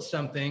 build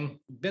something,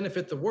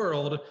 benefit the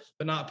world,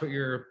 but not put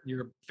your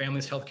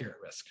family's healthcare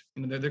at risk.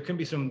 There can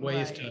be some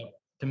ways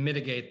to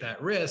mitigate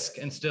that risk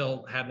and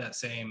still have that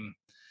same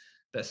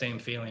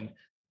feeling.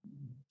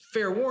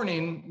 Fair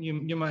warning,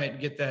 you might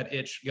get that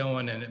itch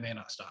going and it may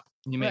not stop.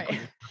 You may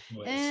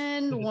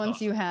and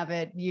once you have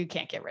it, you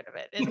can't get rid of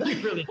it. You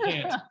really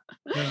can't.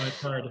 No,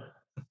 it's hard.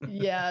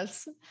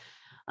 Yes.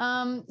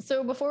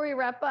 So before we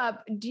wrap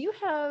up, do you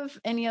have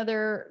any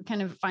other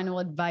kind of final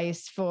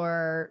advice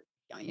for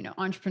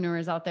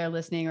entrepreneurs out there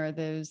listening, or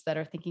those that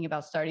are thinking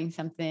about starting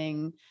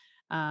something?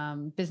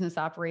 Business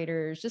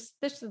operators, just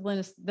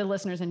the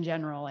listeners in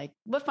general, like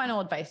what final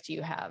advice do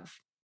you have?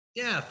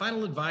 Yeah,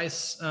 final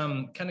advice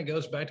kind of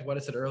goes back to what I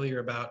said earlier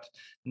about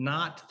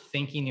not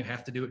thinking you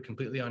have to do it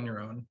completely on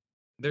your own.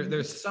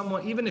 There's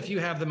someone, even if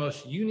you have the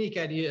most unique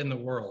idea in the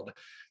world,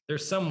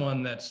 there's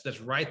someone that's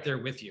right there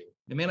with you.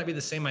 It may not be the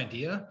same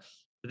idea,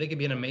 but they could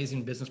be an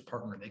amazing business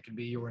partner. They could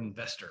be your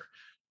investor.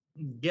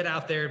 Get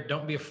out there.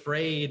 Don't be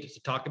afraid to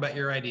talk about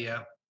your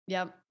idea.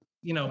 Yep.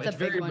 It's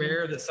very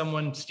rare that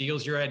someone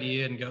steals your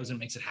idea and goes and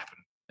makes it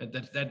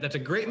happen. That's a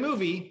great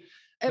movie.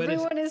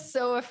 Everyone is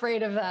so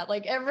afraid of that.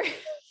 Like every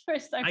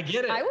first time. I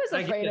get it. I was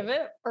afraid of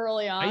it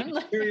early on. I used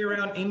to carry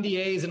around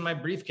NDAs in my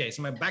briefcase,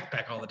 in my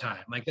backpack all the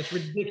time. Like, that's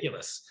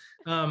ridiculous.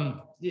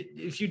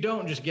 If you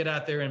don't just get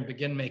out there and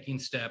begin making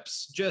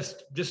steps,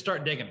 just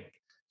start digging.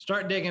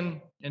 Start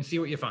digging and see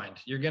what you find.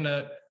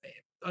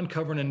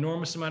 uncover an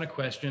enormous amount of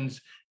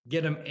questions,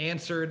 get them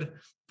answered,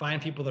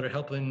 find people that are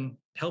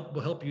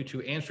will help you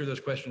to answer those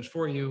questions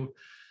for you.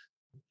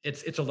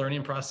 It's a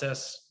learning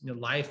process.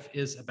 Life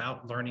is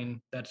about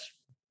learning. That's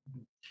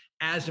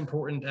as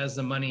important as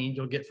the money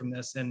you'll get from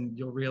this. And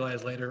you'll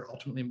realize later,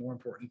 ultimately more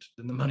important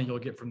than the money you'll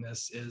get from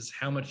this is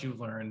how much you've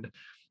learned,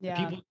 the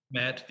people you've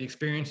met, the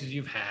experiences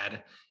you've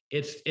had.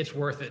 It's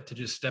worth it to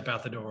just step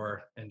out the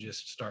door and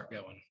just start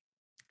going.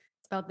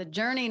 It's about the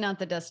journey, not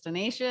the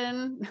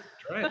destination.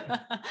 That's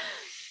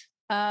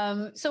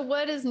right. So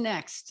what is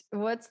next?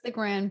 What's the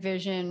grand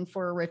vision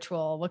for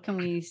Ritual? What can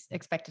we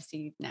expect to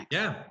see next?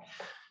 Yeah.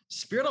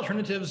 Spirit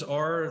alternatives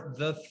are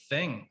the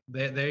thing.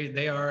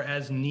 They are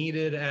as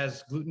needed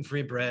as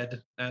gluten-free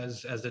bread,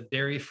 as a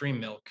dairy-free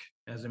milk,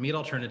 as a meat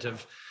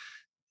alternative.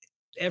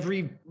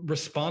 Every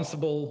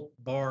responsible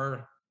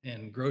bar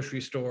and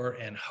grocery store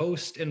and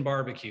host and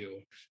barbecue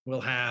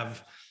will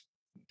have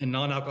a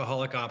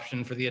non-alcoholic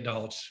option for the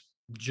adults,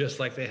 just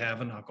like they have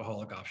an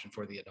alcoholic option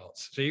for the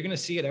adults. So you're going to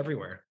see it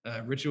everywhere.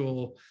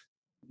 Ritual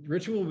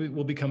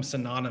will become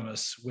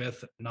synonymous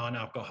with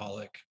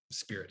non-alcoholic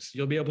spirits.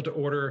 You'll be able to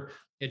order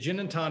a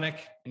gin and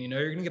tonic, and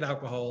you're going to get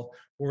alcohol,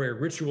 or a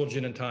Ritual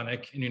gin and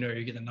tonic, and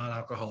you're getting a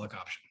non-alcoholic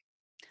option.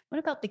 What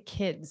about the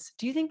kids?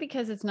 Do you think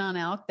because it's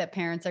non-alc that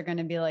parents are going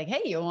to be like,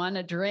 hey, you want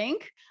a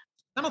drink?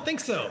 I don't think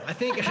so. I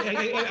think I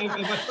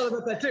thought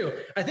about that too.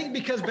 I think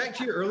because back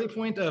to your early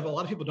point of a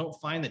lot of people don't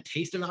find the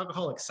taste of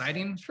alcohol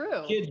exciting.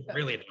 True. Kids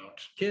really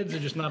don't. Kids are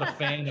just not a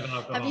fan of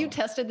alcohol. Have you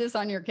tested this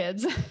on your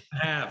kids?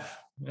 I have.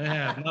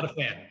 Not a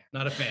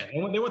fan.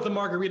 They want the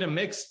margarita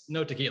mix,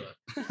 no tequila.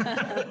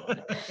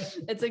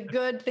 It's a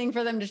good thing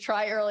for them to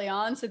try early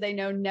on so they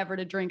know never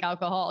to drink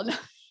alcohol.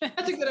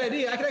 That's a good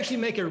idea. I could actually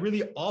make a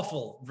really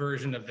awful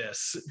version of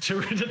this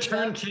to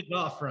turn kids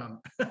off from.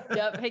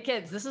 Yep. Hey,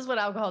 kids, this is what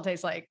alcohol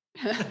tastes like.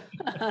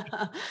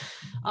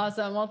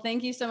 Awesome. Well,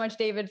 thank you so much,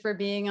 David, for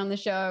being on the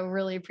show. I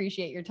really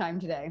appreciate your time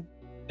today.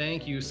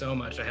 Thank you so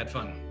much. I had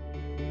fun.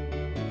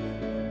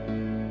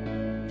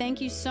 Thank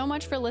you so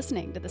much for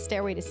listening to the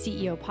Stairway to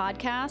CEO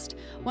podcast.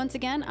 Once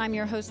again, I'm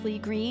your host, Lee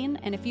Green,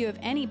 and if you have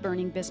any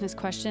burning business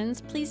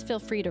questions, please feel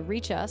free to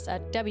reach us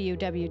at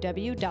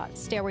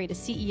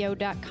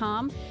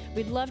www.stairwaytoceo.com.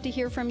 We'd love to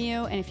hear from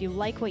you, and if you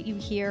like what you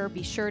hear,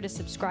 be sure to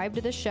subscribe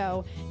to the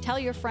show, tell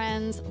your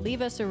friends,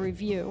 leave us a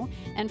review,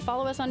 and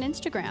follow us on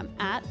Instagram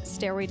at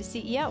Stairway to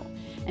CEO.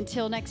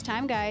 Until next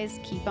time, guys,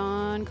 keep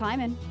on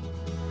climbing.